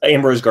is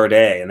Ambrose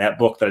Gardet in that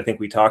book that I think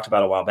we talked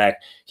about a while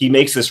back. He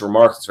makes this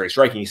remark that's very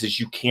striking. He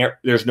says,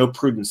 there's no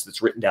prudence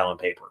that's written down on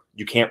paper.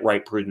 You can't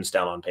write prudence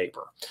down on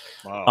paper.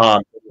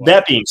 Wow.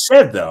 That being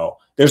said, though,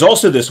 there's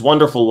also this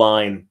wonderful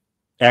line,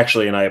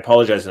 actually, and I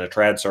apologize in a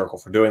trad circle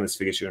for doing this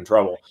to get you in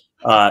trouble,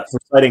 for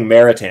citing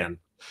Maritain.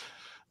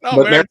 No,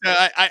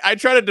 Maritain, I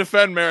try to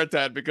defend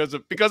Maritain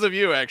because of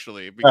you,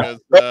 actually,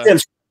 because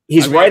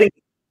he's writing,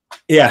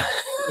 yeah.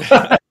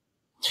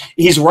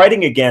 He's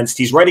writing against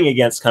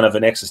kind of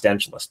an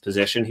existentialist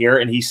position here.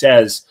 And he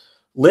says,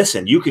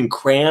 listen, you can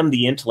cram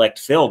the intellect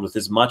filled with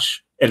as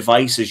much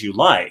advice as you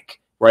like,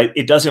 right?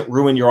 It doesn't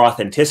ruin your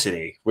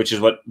authenticity, which is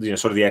what,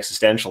 sort of the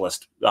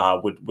existentialist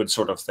would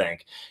sort of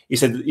think. He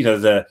said,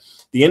 the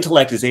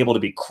intellect is able to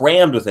be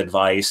crammed with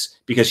advice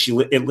because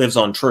it lives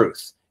on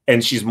truth,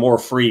 and she's more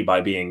free by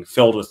being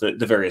filled with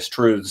the various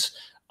truths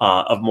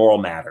of moral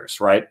matters,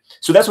 right?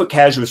 So that's what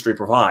casuistry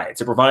provides.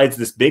 It provides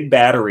this big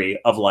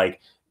battery of like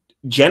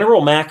general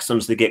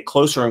maxims that get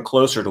closer and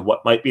closer to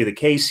what might be the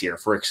case here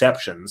for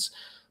exceptions.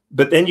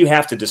 But then you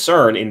have to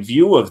discern, in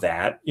view of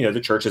that,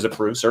 the church has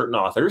approved certain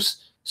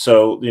authors.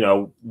 So,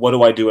 what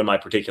do I do in my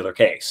particular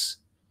case?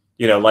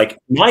 Like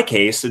in my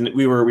case, and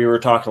we were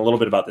talking a little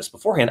bit about this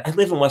beforehand, I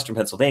live in Western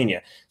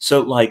Pennsylvania.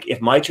 So like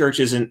if my church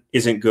isn't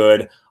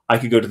good, I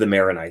could go to the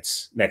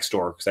Maronites next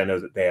door because I know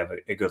that they have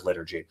a good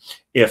liturgy.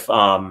 If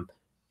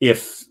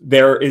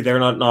they're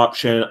not an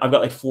option, I've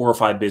got like 4 or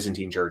 5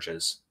 Byzantine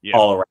churches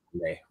all around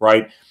me,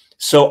 right?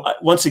 So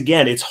once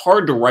again, it's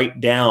hard to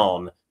write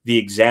down the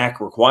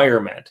exact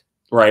requirement,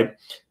 right?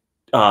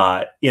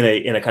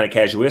 In a kind of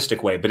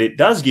casuistic way, but it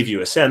does give you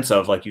a sense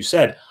of, like you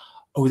said,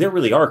 oh, there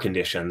really are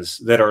conditions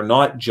that are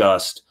not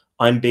just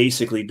I'm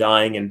basically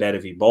dying in bed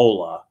of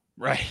Ebola,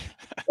 right?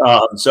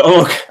 So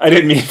look, I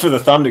didn't mean for the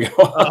thumb to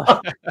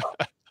go.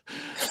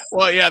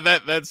 Well, yeah,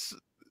 that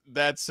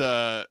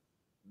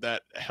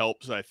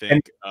helps, I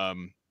think.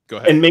 Go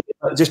ahead. And maybe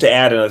just to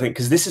add another thing,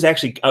 because this is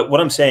actually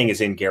what I'm saying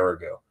is in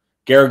Garrigou.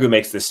 Garrigou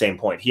makes this same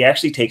point. He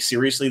actually takes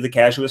seriously the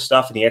casuist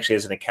stuff, and he actually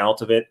has an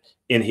account of it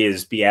in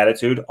his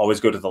Beatitude. Always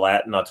go to the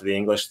Latin, not to the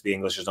English. The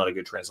English is not a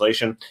good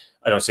translation.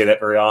 I don't say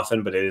that very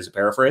often, but it is a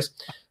paraphrase.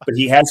 But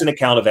he has an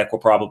account of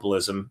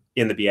equiprobabilism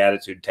in the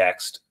Beatitude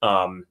text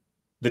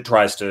that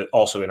tries to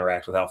also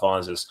interact with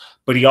Alphonsus.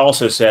 But he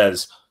also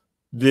says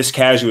this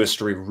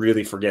casuistry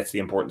really forgets the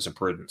importance of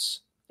prudence.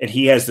 And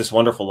he has this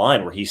wonderful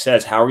line where he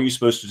says, how are you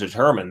supposed to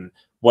determine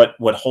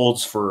what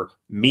holds for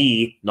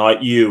me,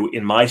 not you,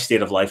 in my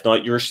state of life,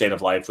 not your state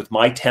of life, with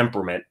my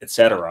temperament,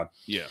 etc.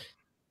 Yeah.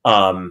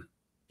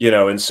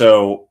 And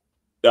so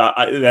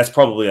that's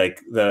probably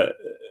like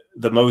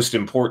the most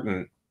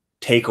important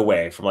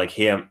takeaway from like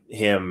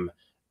him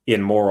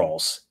in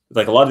morals.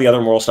 Like a lot of the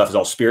other moral stuff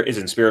is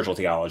in spiritual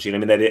theology. And I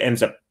mean, that it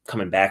ends up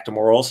coming back to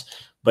morals,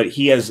 but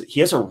he has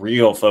a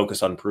real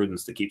focus on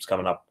prudence that keeps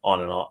coming up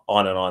on and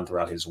on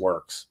throughout his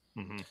works.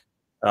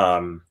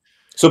 Mm-hmm.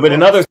 But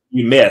another thing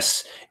you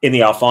miss in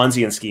the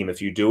Alphonsian scheme,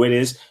 if you do it,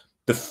 is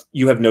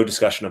you have no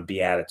discussion of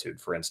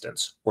beatitude, for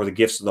instance, or the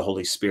gifts of the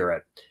Holy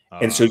Spirit.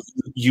 And so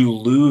you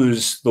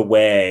lose the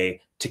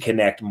way to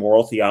connect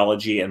moral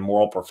theology and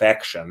moral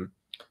perfection,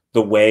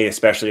 the way,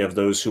 especially of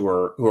those who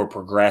are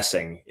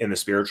progressing in the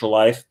spiritual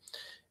life,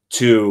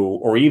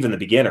 or even the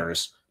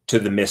beginners, to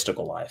the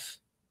mystical life.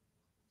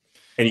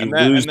 and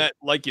you and that,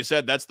 like you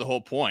said, that's the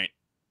whole point.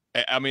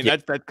 I mean,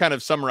 that kind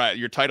of summarize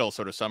your title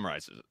sort of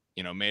summarizes it.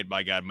 You know, made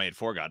by God, made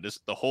for God.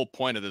 The whole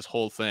point of this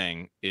whole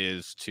thing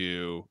is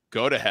to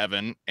go to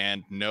heaven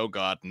and know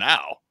God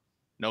now,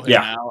 know Him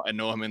now, and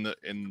know Him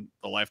in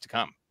the life to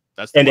come.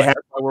 That's why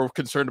we're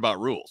concerned about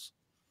rules.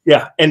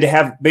 Yeah, and to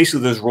have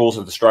basically those rules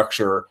of the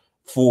structure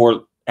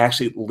for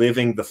actually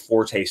living the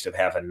foretaste of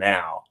heaven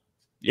now.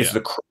 Yeah.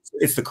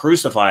 It's the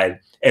crucified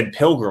and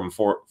pilgrim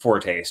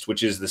foretaste,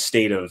 which is the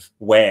state of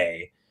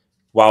way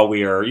while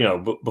we are, you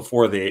know,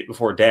 before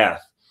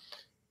death.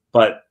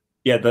 But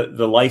yeah,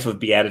 the life of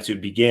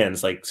beatitude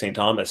begins, like St.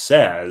 Thomas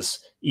says,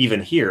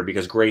 even here,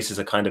 because grace is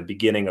a kind of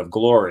beginning of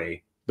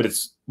glory, but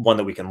it's one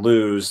that we can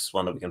lose,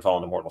 one that we can fall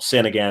into mortal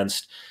sin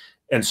against.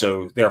 And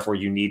so therefore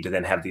you need to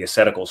then have the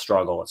ascetical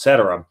struggle,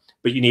 etc.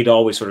 But you need to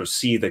always sort of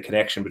see the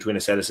connection between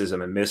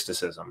asceticism and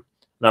mysticism.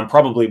 And I'm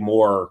probably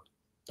more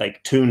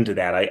like tuned to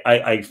that.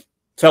 I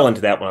fell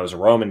into that when I was a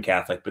Roman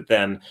Catholic, but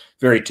then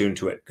very tuned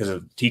to it because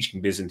of teaching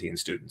Byzantine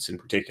students in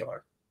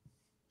particular.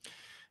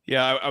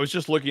 Yeah, I was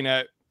just looking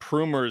at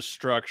Prumer's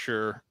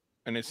structure,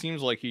 and it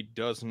seems like he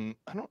doesn't.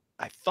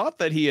 I thought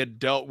that he had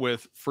dealt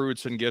with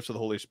fruits and gifts of the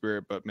Holy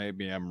Spirit, but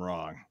maybe I'm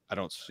wrong. I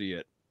don't see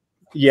it.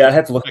 Yeah, I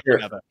have to look here.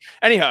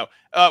 Anyhow,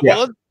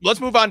 well, let's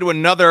move on to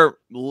another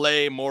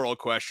lay moral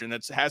question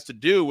that has to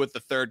do with the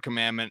third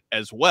commandment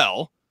as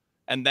well,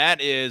 and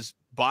that is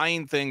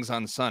buying things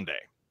on Sunday.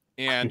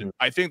 And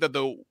I think that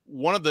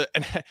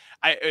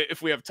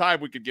if we have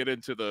time, we could get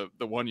into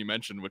the one you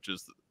mentioned, which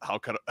is how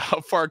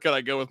far can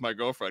I go with my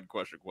girlfriend?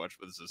 Question.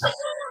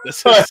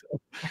 This is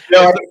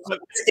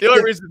the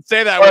only reason to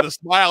say that with a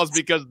smile is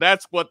because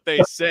that's what they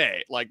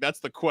say. Like, that's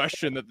the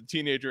question that the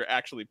teenager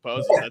actually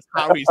poses. That's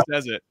how he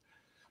says it.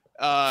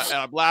 And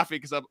I'm laughing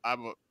because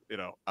I'm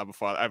a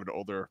father. I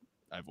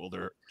have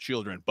older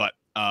children, but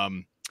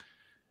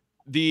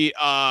the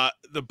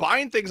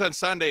buying things on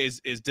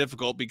Sundays is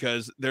difficult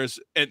because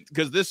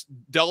this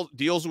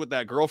deals with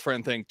that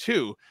girlfriend thing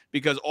too,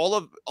 because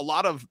a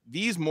lot of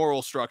these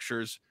moral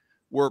structures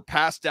were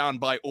passed down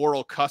by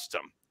oral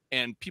custom,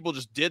 and people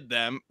just did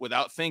them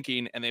without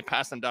thinking, and they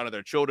passed them down to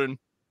their children.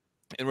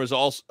 And there was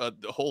also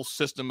the whole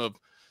system of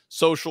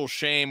social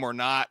shame or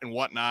not and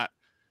whatnot.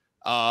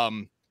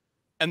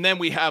 And then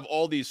we have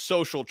all these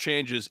social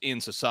changes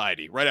in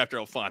society right after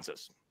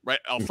Alphonsus. Right,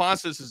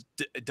 Alphonsus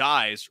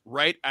dies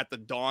right at the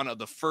dawn of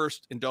the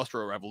first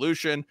industrial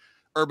revolution,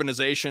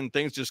 urbanization,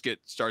 things just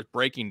start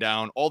breaking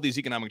down, all these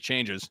economic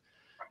changes.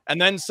 And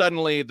then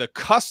suddenly the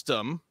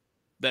custom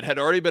that had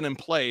already been in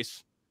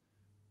place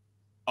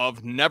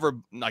of not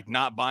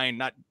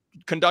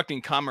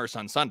conducting commerce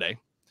on Sunday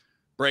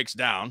breaks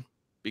down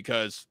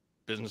because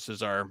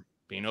businesses are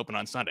being open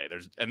on Sunday.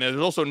 There's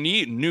also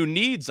new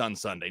needs on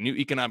Sunday, new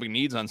economic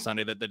needs on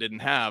Sunday that they didn't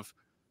have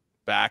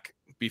back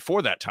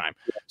before that time.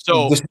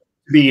 So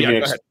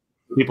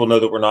people know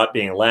that we're not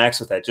being lax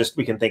with that.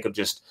 We can think of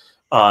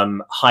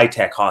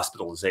high-tech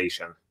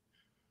hospitalization,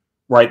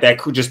 right? That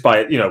could just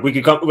by, we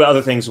could come up with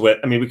other things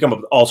we come up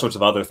with all sorts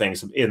of other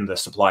things in the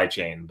supply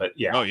chain, but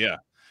yeah. Oh yeah.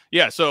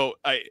 Yeah. So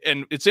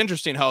and it's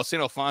interesting how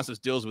St. Alphonsus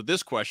deals with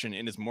this question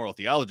in his moral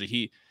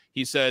theology.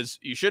 He says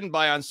you shouldn't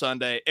buy on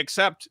Sunday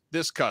except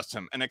this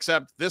custom and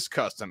except this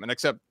custom and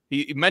except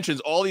he mentions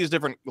all these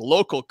different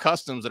local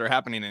customs that are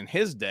happening in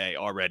his day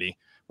already,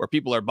 where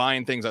people are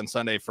buying things on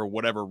Sunday for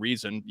whatever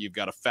reason. You've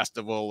got a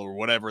festival or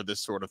whatever this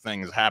sort of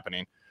thing is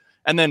happening.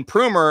 And then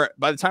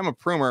by the time of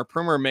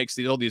Prumer makes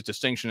all these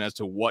distinctions as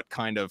to what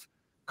kind of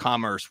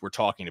commerce we're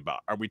talking about.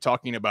 Are we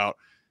talking about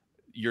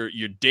your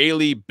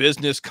daily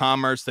business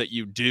commerce that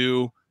you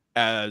do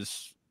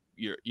as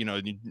your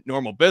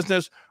normal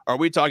business? Are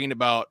we talking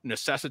about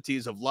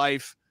necessities of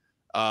life,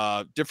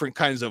 different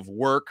kinds of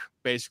work,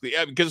 basically?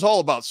 Because it's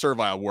all about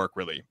servile work,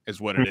 really, is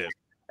what it is.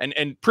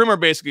 And Prumer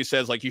basically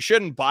says, like, you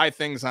shouldn't buy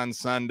things on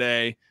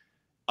Sunday,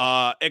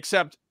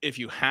 except if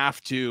you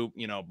have to,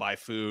 buy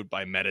food,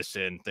 buy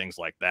medicine, things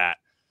like that.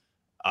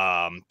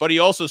 But he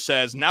also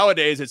says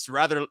nowadays it's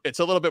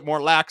a little bit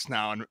more lax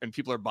now, and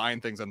people are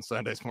buying things on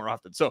Sundays more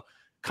often. So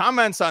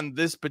comments on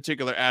this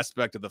particular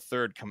aspect of the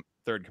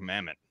third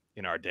commandment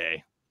in our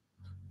day.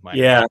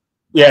 Yeah.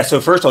 So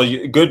first of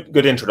all,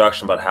 good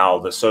introduction about how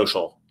the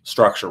social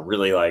structure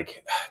really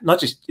it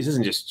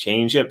doesn't just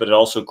change it, but it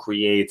also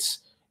creates,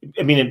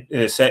 in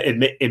a sense,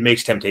 it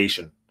makes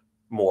temptation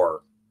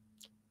more.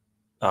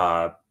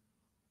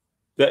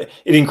 It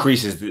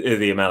increases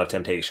the amount of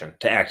temptation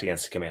to act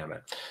against the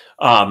commandment.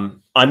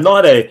 I'm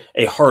not a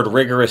hard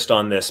rigorist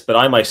on this, but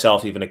I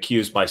myself even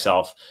accuse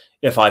myself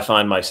if I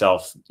find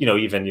myself,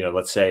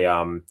 let's say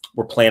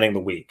we're planning the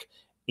week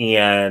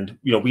and,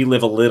 we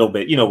live a little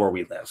bit, where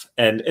we live.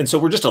 And so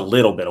we're just a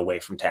little bit away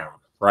from town.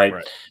 Right.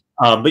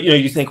 But,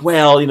 you think,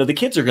 well, the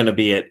kids are going to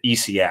be at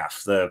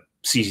ECF, the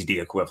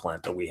CCD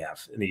equivalent that we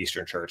have in the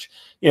Eastern Church.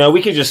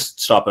 We could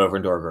just stop over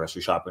and do our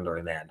grocery shopping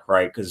during then,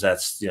 right? Because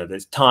that's,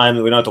 there's time.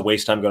 We don't have to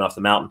waste time going off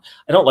the mountain.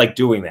 I don't like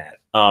doing that.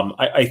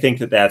 I think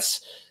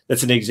that's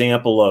an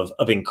example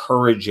of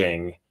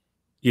encouraging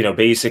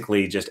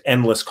basically just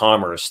endless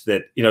commerce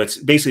that, it's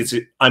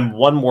basically, I'm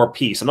one more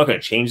piece. I'm not going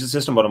to change the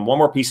system, but I'm one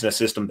more piece in a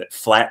system that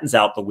flattens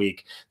out the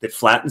week, that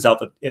flattens out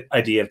the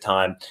idea of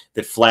time,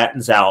 that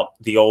flattens out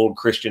the old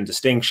Christian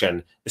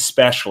distinction,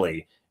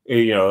 especially,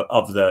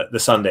 of the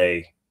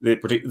Sunday,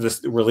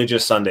 the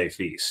religious Sunday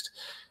feast.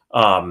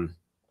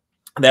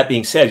 That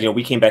being said,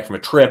 we came back from a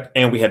trip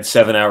and we had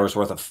 7 hours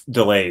worth of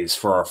delays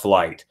for our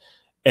flight.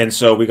 And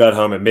so we got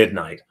home at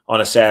midnight on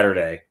a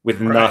Saturday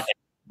with nothing,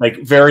 like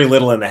very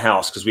little in the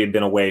house because we had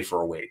been away for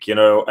a week.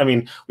 I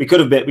mean, we could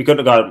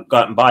have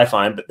gotten by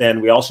fine, but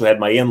then we also had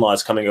my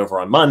in-laws coming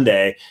over on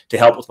Monday to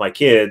help with my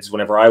kids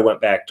whenever I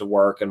went back to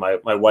work. And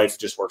my wife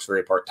just works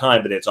very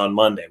part-time, but it's on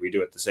Monday. We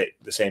do it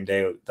the same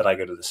day that I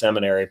go to the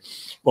seminary.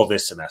 Well,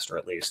 this semester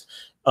at least.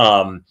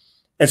 And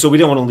so we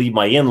didn't want to leave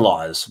my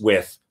in-laws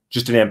with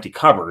just an empty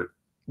cupboard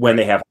when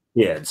they have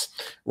kids,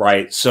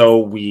 right? So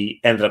we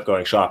ended up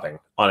going shopping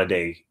on a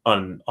day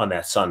on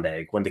that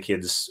Sunday when the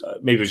kids,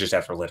 maybe it was just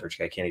after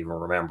liturgy, I can't even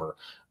remember.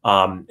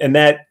 And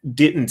that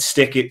didn't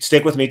stick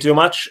with me too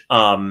much,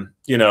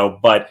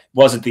 but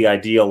wasn't the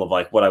ideal of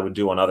like what I would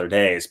do on other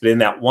days. But in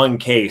that one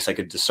case, I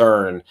could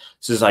discern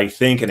this is, I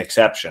think, an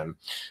exception.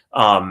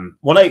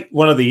 One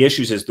of the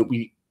issues is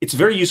that it's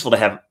very useful to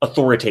have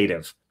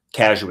authoritative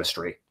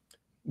casuistry.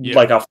 Yeah.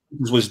 Like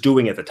Alphonsus was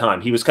doing at the time.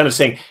 He was kind of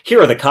saying,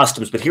 here are the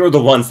customs, but here are the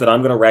ones that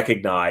I'm going to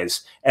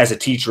recognize as a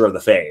teacher of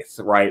the faith,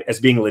 right? As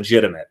being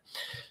legitimate.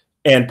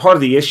 And part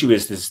of the issue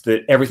is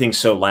that everything's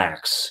so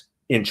lax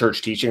in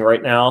church teaching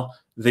right now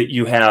that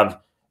you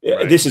have,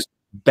 this is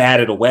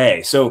batted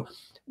away. So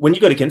when you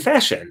go to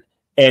confession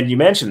and you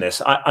mention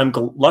this, I'm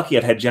lucky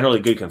I've had generally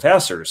good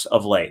confessors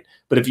of late,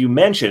 but if you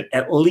mention,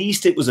 at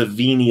least it was a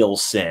venial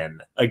sin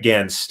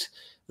against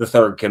the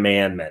third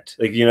commandment.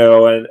 Like,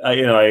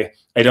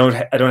 I don't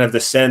have the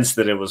sense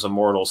that it was a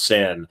mortal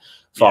sin,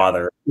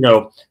 Father.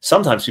 Yeah.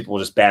 Sometimes people will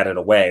just bat it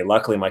away.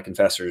 Luckily, my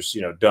confessors,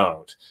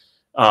 don't.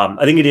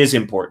 I think it is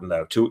important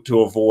though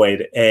to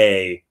avoid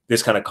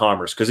this kind of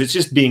commerce because it's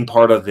just being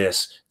part of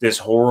this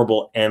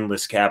horrible,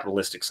 endless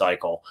capitalistic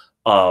cycle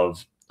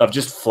of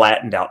just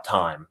flattened out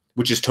time,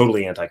 which is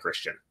totally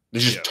anti-Christian.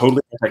 It's just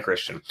totally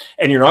anti-Christian,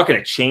 and you're not going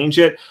to change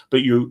it.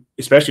 But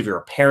especially if you're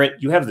a parent,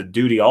 you have the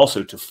duty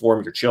also to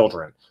form your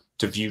children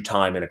to view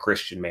time in a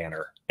Christian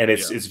manner, and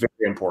it's very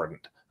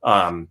important.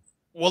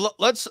 Well,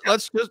 let's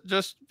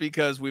just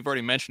because we've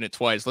already mentioned it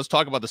twice, let's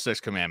talk about the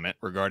sixth commandment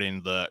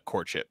regarding the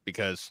courtship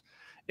because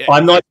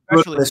I'm not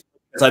because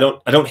I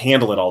don't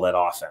handle it all that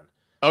often.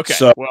 Okay,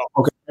 so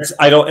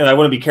I don't, and I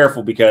want to be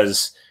careful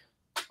because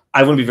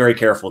I want to be very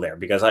careful there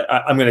because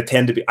I'm going to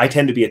tend to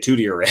be a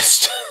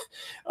tutorist.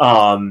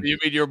 You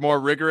mean you're more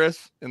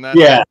rigorous in that?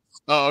 Yeah.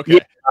 Oh, okay. Yeah,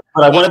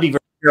 but I want to be very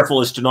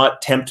careful as to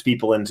not tempt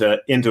people into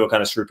a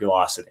kind of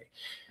scrupulosity.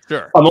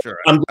 Sure.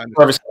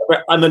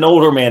 I'm an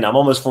older man. I'm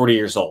almost 40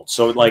 years old.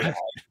 So like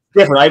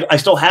different. I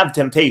still have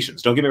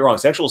temptations. Don't get me wrong.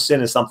 Sexual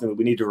sin is something that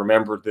we need to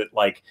remember that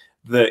like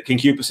the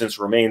concupiscence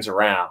remains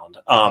around.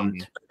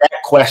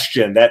 That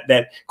question,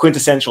 that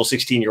quintessential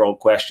 16-year-old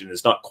question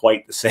is not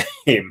quite the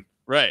same.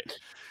 Right.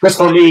 Because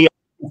for me, it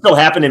still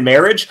happen in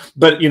marriage,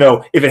 but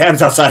if it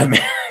happens outside of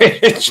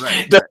marriage,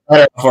 it doesn't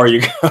matter how far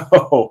you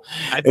go.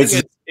 I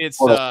think it's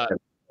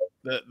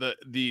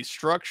the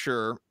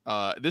structure.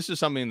 This is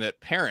something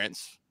that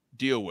parents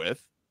deal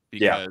with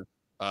because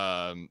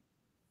I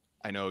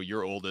know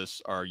your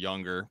oldest are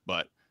younger,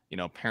 but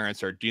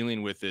parents are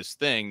dealing with this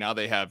thing. Now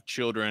they have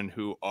children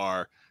who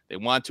they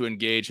want to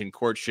engage in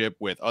courtship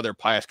with other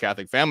pious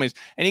Catholic families.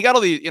 And you got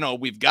all these,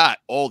 we've got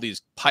all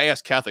these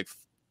pious Catholic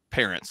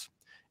parents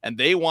and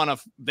they want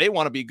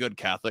to be good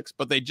Catholics,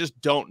 but they just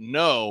don't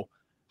know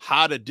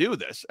how to do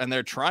this. And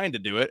they're trying to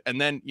do it. And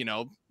then,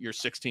 you're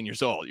 16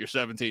 years old, you're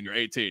 17, you're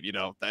 18,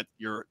 that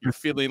you're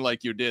feeling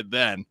like you did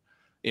then,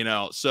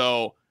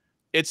 so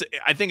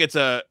I think it's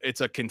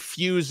a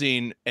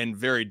confusing and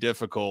very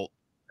difficult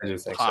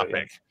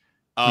topic.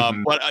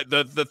 But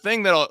the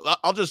thing that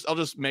I'll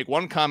just make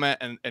one comment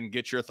and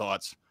get your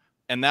thoughts.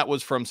 And that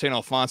was from St.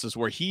 Alphonsus,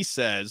 where he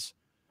says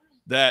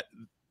that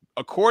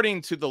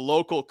according to the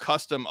local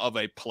custom of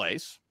a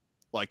place,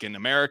 like in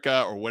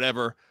America or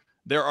whatever,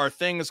 there are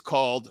things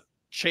called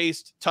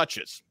chaste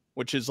touches,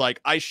 which is like,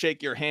 I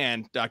shake your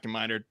hand, Dr.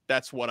 Miner.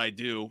 That's what I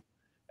do.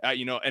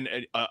 And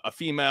a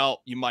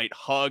female, you might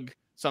hug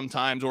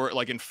sometimes, or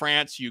like in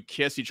France, you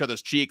kiss each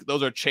other's cheek.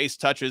 Those are chaste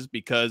touches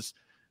because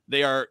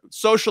they are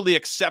socially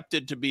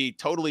accepted to be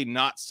totally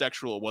not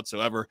sexual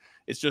whatsoever.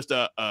 It's just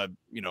a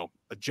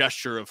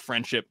gesture of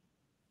friendship.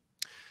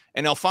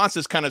 And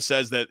Alphonsus kind of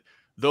says that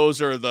those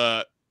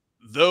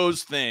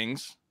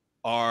things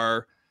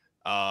are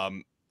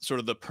sort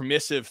of the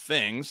permissive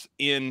things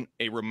in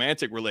a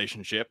romantic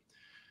relationship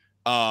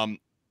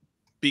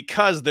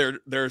because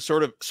they're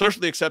sort of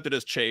socially accepted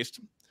as chaste,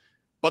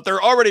 but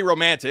they're already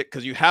romantic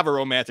because you have a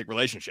romantic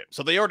relationship.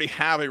 So they already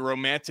have a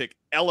romantic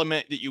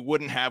element that you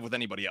wouldn't have with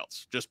anybody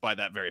else just by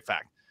that very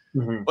fact.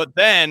 Mm-hmm. But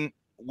then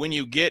when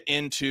you get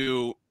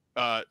into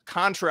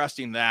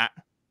contrasting that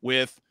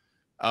with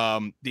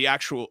the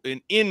actual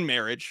in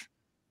marriage,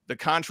 the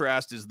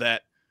contrast is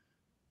that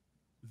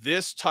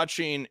this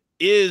touching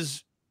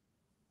is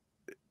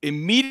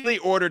immediately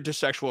ordered to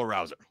sexual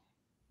arousal.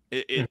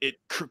 It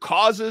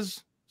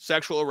causes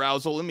sexual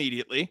arousal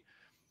immediately,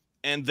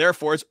 and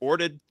therefore it's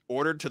ordered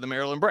to the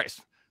marital embrace.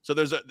 So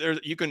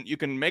you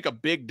can make a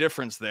big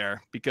difference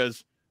there,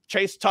 because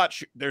chaste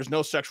touch, there's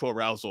no sexual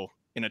arousal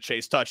in a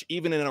chaste touch,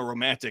 even in a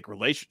romantic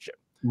relationship.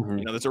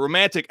 Mm-hmm. There's a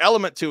romantic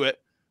element to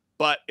it,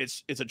 but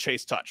it's a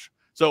chaste touch.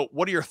 So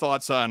what are your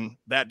thoughts on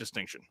that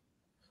distinction?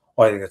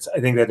 Well, I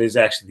think that is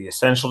actually the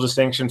essential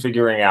distinction,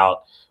 figuring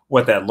out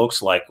what that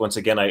looks like. Once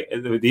again,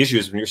 the issue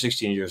is when you're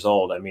 16 years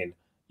old, I mean,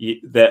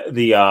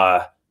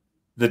 the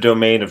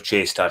domain of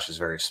chaste touch is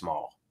very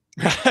small.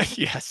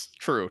 Yes,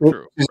 true.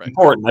 It's right.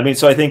 important. I mean,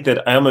 so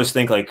I almost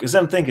think, like, because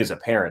I'm thinking as a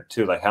parent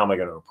too, like, how am I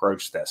going to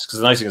approach this? Because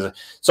the nice thing is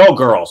it's all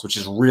girls, which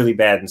is really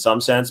bad in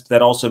some sense, but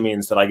that also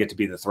means that I get to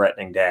be the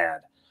threatening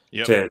dad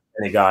to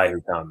any guy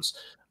who comes.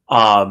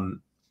 I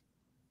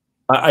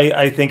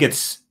think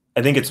it's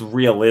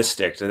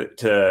realistic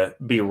to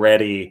be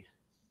ready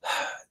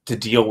to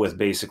deal with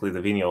basically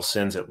the venial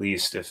sins, at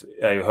least. If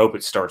I hope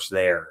it starts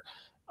there,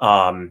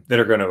 that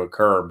are going to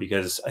occur,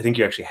 because I think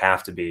you actually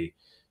have to be,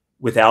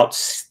 without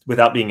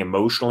being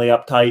emotionally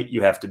uptight,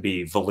 you have to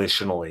be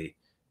volitionally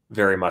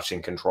very much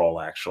in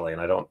control, actually.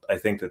 And I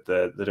think that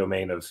the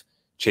domain of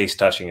chaste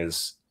touching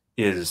is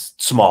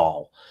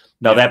small.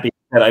 Now, that being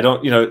said, I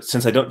don't,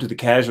 since I don't do the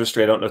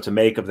casuistry, I don't know what to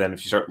make of then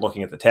if you start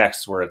looking at the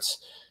texts where it's,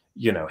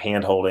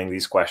 hand holding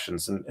these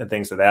questions and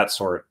things of that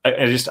sort.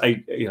 I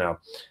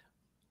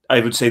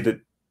would say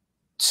that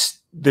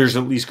there's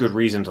at least good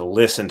reason to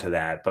listen to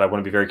that, but I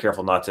want to be very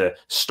careful not to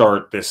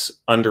start this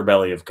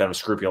underbelly of kind of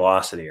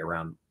scrupulosity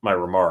around my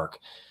remark.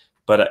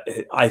 But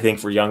I think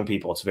for young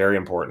people, it's very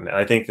important. And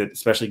I think that,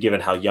 especially given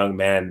how young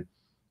men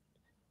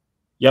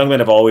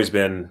have always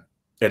been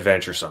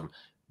adventuresome,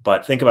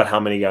 but think about how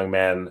many young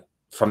men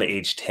from the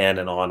age 10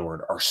 and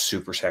onward are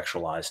super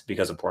sexualized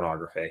because of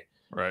pornography.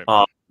 Right.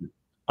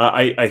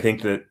 I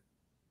think that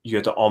you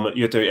have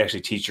to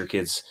actually teach your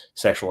kids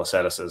sexual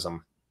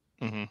asceticism.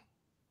 Mm-hmm.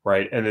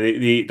 Right. And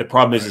the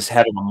problem is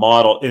having a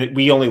model.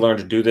 We only learn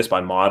to do this by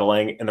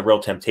modeling. And the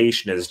real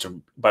temptation is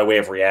to, by way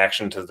of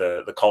reaction to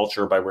the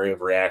culture, by way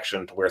of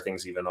reaction to where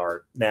things even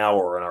are now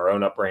or in our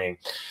own upbringing,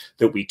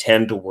 that we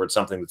tend towards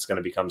something that's going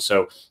to become,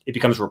 so it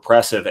becomes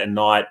repressive and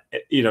not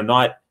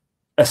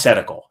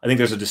ascetical. I think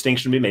there's a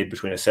distinction to be made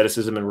between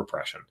asceticism and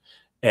repression.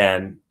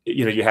 And,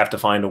 you have to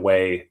find a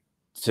way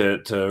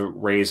to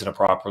raise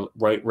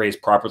raise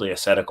properly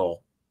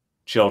ascetical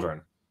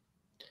children.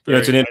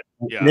 It's an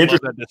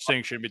interesting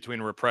distinction between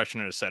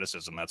repression and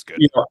asceticism. That's good.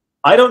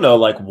 I don't know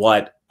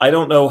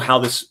how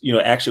this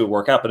actually would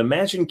work out, but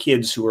imagine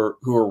kids who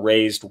are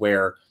raised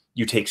where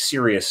you take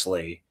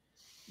seriously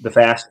the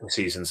fasting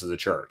seasons of the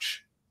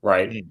church,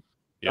 right?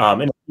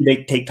 And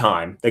they take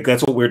time. Like,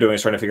 that's what we're doing,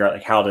 is trying to figure out,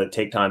 like, how to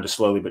take time to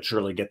slowly but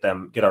surely get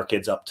our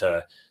kids up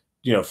to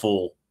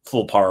full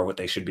par what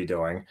they should be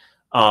doing.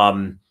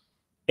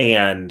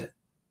 And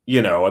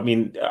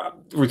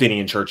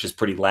Ruthenian church is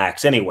pretty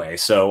lax anyway.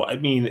 So,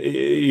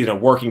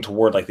 working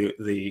toward, like,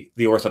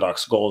 the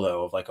Orthodox goal,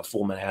 though, of, like, a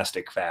full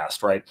monastic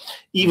fast, right?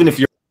 Even if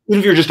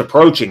you're just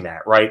approaching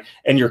that, right?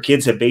 And your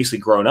kids have basically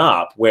grown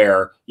up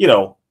where,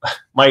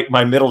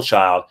 my middle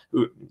child,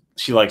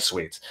 she likes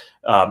sweets.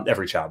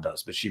 Every child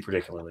does, but she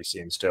particularly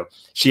seems to.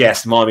 She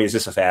asked, "Mommy, is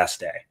this a fast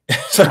day?"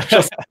 So,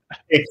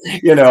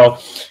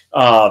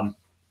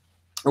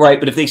 right.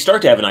 But if they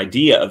start to have an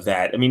idea of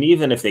that,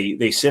 even if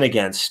they sin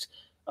against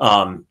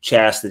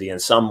chastity in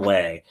some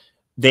way,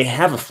 they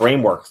have a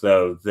framework,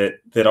 though,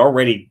 that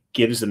already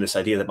gives them this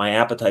idea that my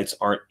appetites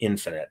aren't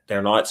infinite.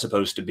 They're not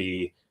supposed to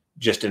be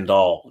just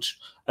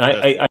indulged. And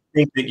I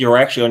think that you're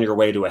actually on your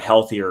way to a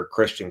healthier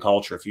Christian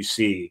culture if you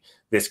see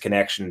this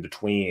connection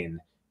between,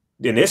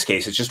 in this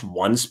case, it's just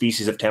one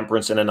species of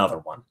temperance and another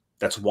one.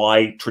 That's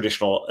why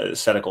traditional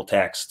ascetical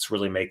texts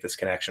really make this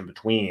connection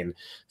between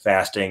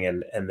fasting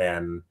and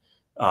then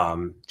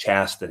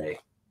chastity.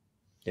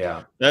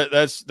 Yeah,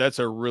 that's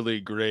a really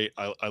great.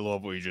 I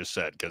love what you just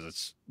said,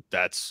 because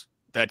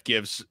that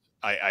gives.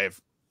 I have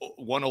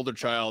one older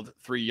child,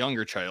 3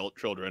 younger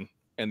children,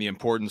 and the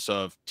importance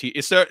of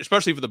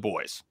especially for the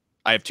boys.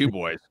 I have 2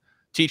 boys,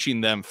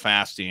 teaching them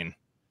fasting.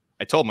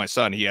 I told my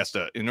son he has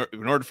to, in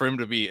order for him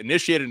to be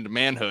initiated into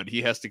manhood,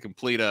 he has to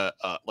complete a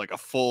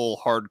full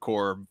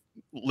hardcore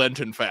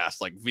Lenten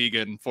fast, like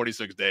vegan,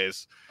 46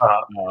 days.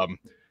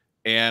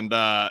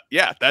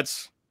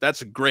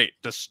 That's great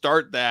to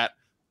start that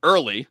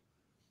early.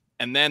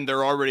 And then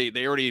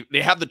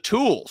they have the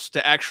tools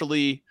to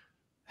actually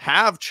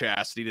have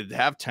chastity, to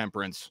have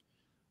temperance.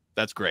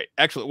 That's great.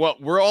 Excellent. Well,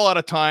 we're all out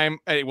of time.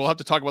 Hey, we'll have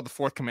to talk about the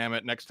 4th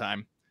commandment next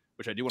time,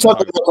 which I do want to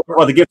talk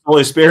about the gift of the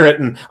Holy Spirit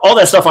and all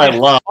that stuff. I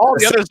love all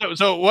the other stuff.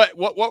 So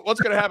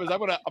what's going to happen is I'm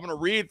going to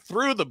read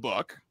through the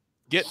book,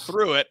 get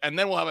through it, and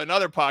then we'll have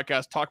another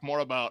podcast talk more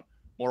about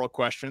moral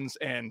questions.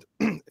 And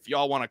if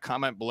y'all want to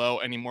comment below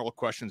any moral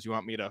questions you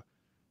want me to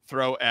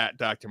throw at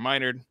Dr.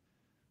 Meinard,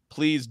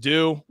 please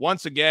do.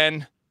 Once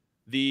again,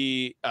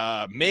 the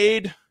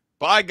made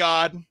by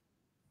God,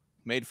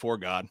 made for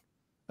God,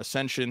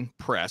 Ascension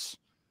Press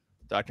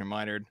Dr.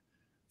 Minard,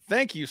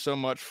 thank you so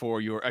much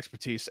for your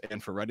expertise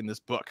and for writing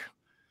this book.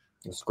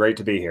 It's great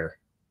to be here.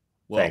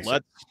 Well,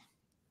 Thanks.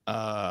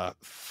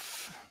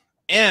 Let's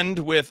end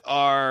with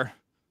our,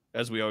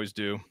 as we always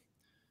do,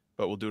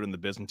 but we'll do it in the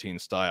Byzantine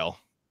style.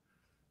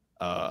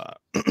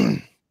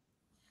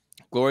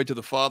 Glory to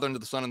the Father, and to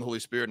the Son, and the Holy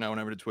Spirit, now and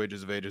ever, to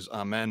ages of ages.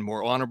 Amen.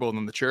 More honorable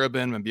than the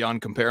cherubim, and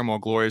beyond compare, more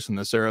glorious than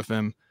the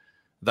seraphim.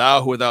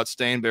 Thou, who without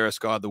stain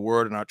bearest God the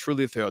Word, and art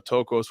truly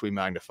Theotokos, we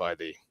magnify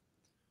thee.